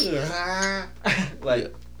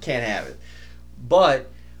 Can't have it. But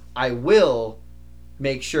I will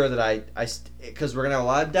make sure that I because we're gonna have a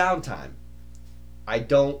lot of downtime. I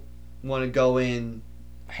don't want to go in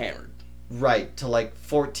hammered. Right to like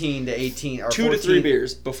 14 to 18 or 2 14. to 3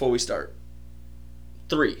 beers before we start.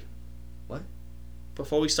 3. What?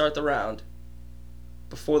 Before we start the round.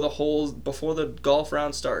 Before the golf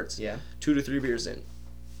round starts. Yeah. 2 to 3 beers in.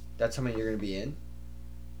 That's how many you're gonna be in.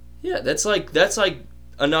 Yeah, that's like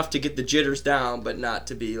enough to get the jitters down, but not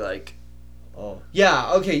to be like. Oh.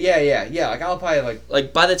 Yeah. Okay. Yeah. Like I'll probably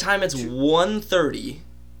like by the time it's 1:30,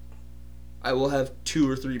 I will have 2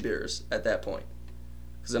 or 3 beers at that point.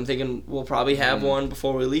 Because I'm thinking we'll probably have one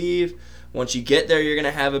before we leave. Once you get there, you're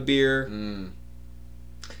gonna have a beer.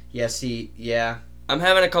 Yeah. See. Yeah. I'm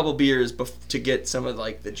having a couple beers to get some of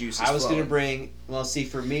like the juices. I was gonna bring. Well, see,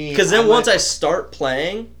 for me, because then once I start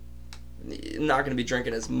playing, I'm not gonna be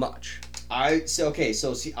drinking as much. So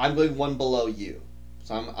see, I'm going 1 below you.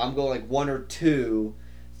 So I'm going like 1 or 2.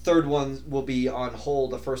 Third one will be on hole.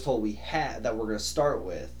 The first hole we had that we're gonna start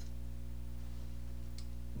with.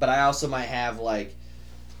 But I also might have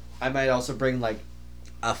I might also bring like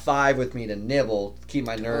a 5 with me to nibble, keep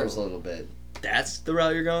my nerves a little bit. That's the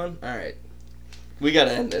route you're going? All right. We got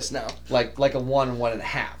to end this now. Like a 1 and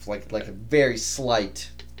 1.5. Like a very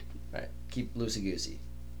slight. Right. Keep loosey-goosey.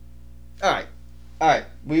 All right.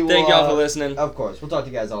 We will. Thank y'all for listening. Of course. We'll talk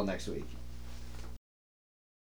to you guys all next week.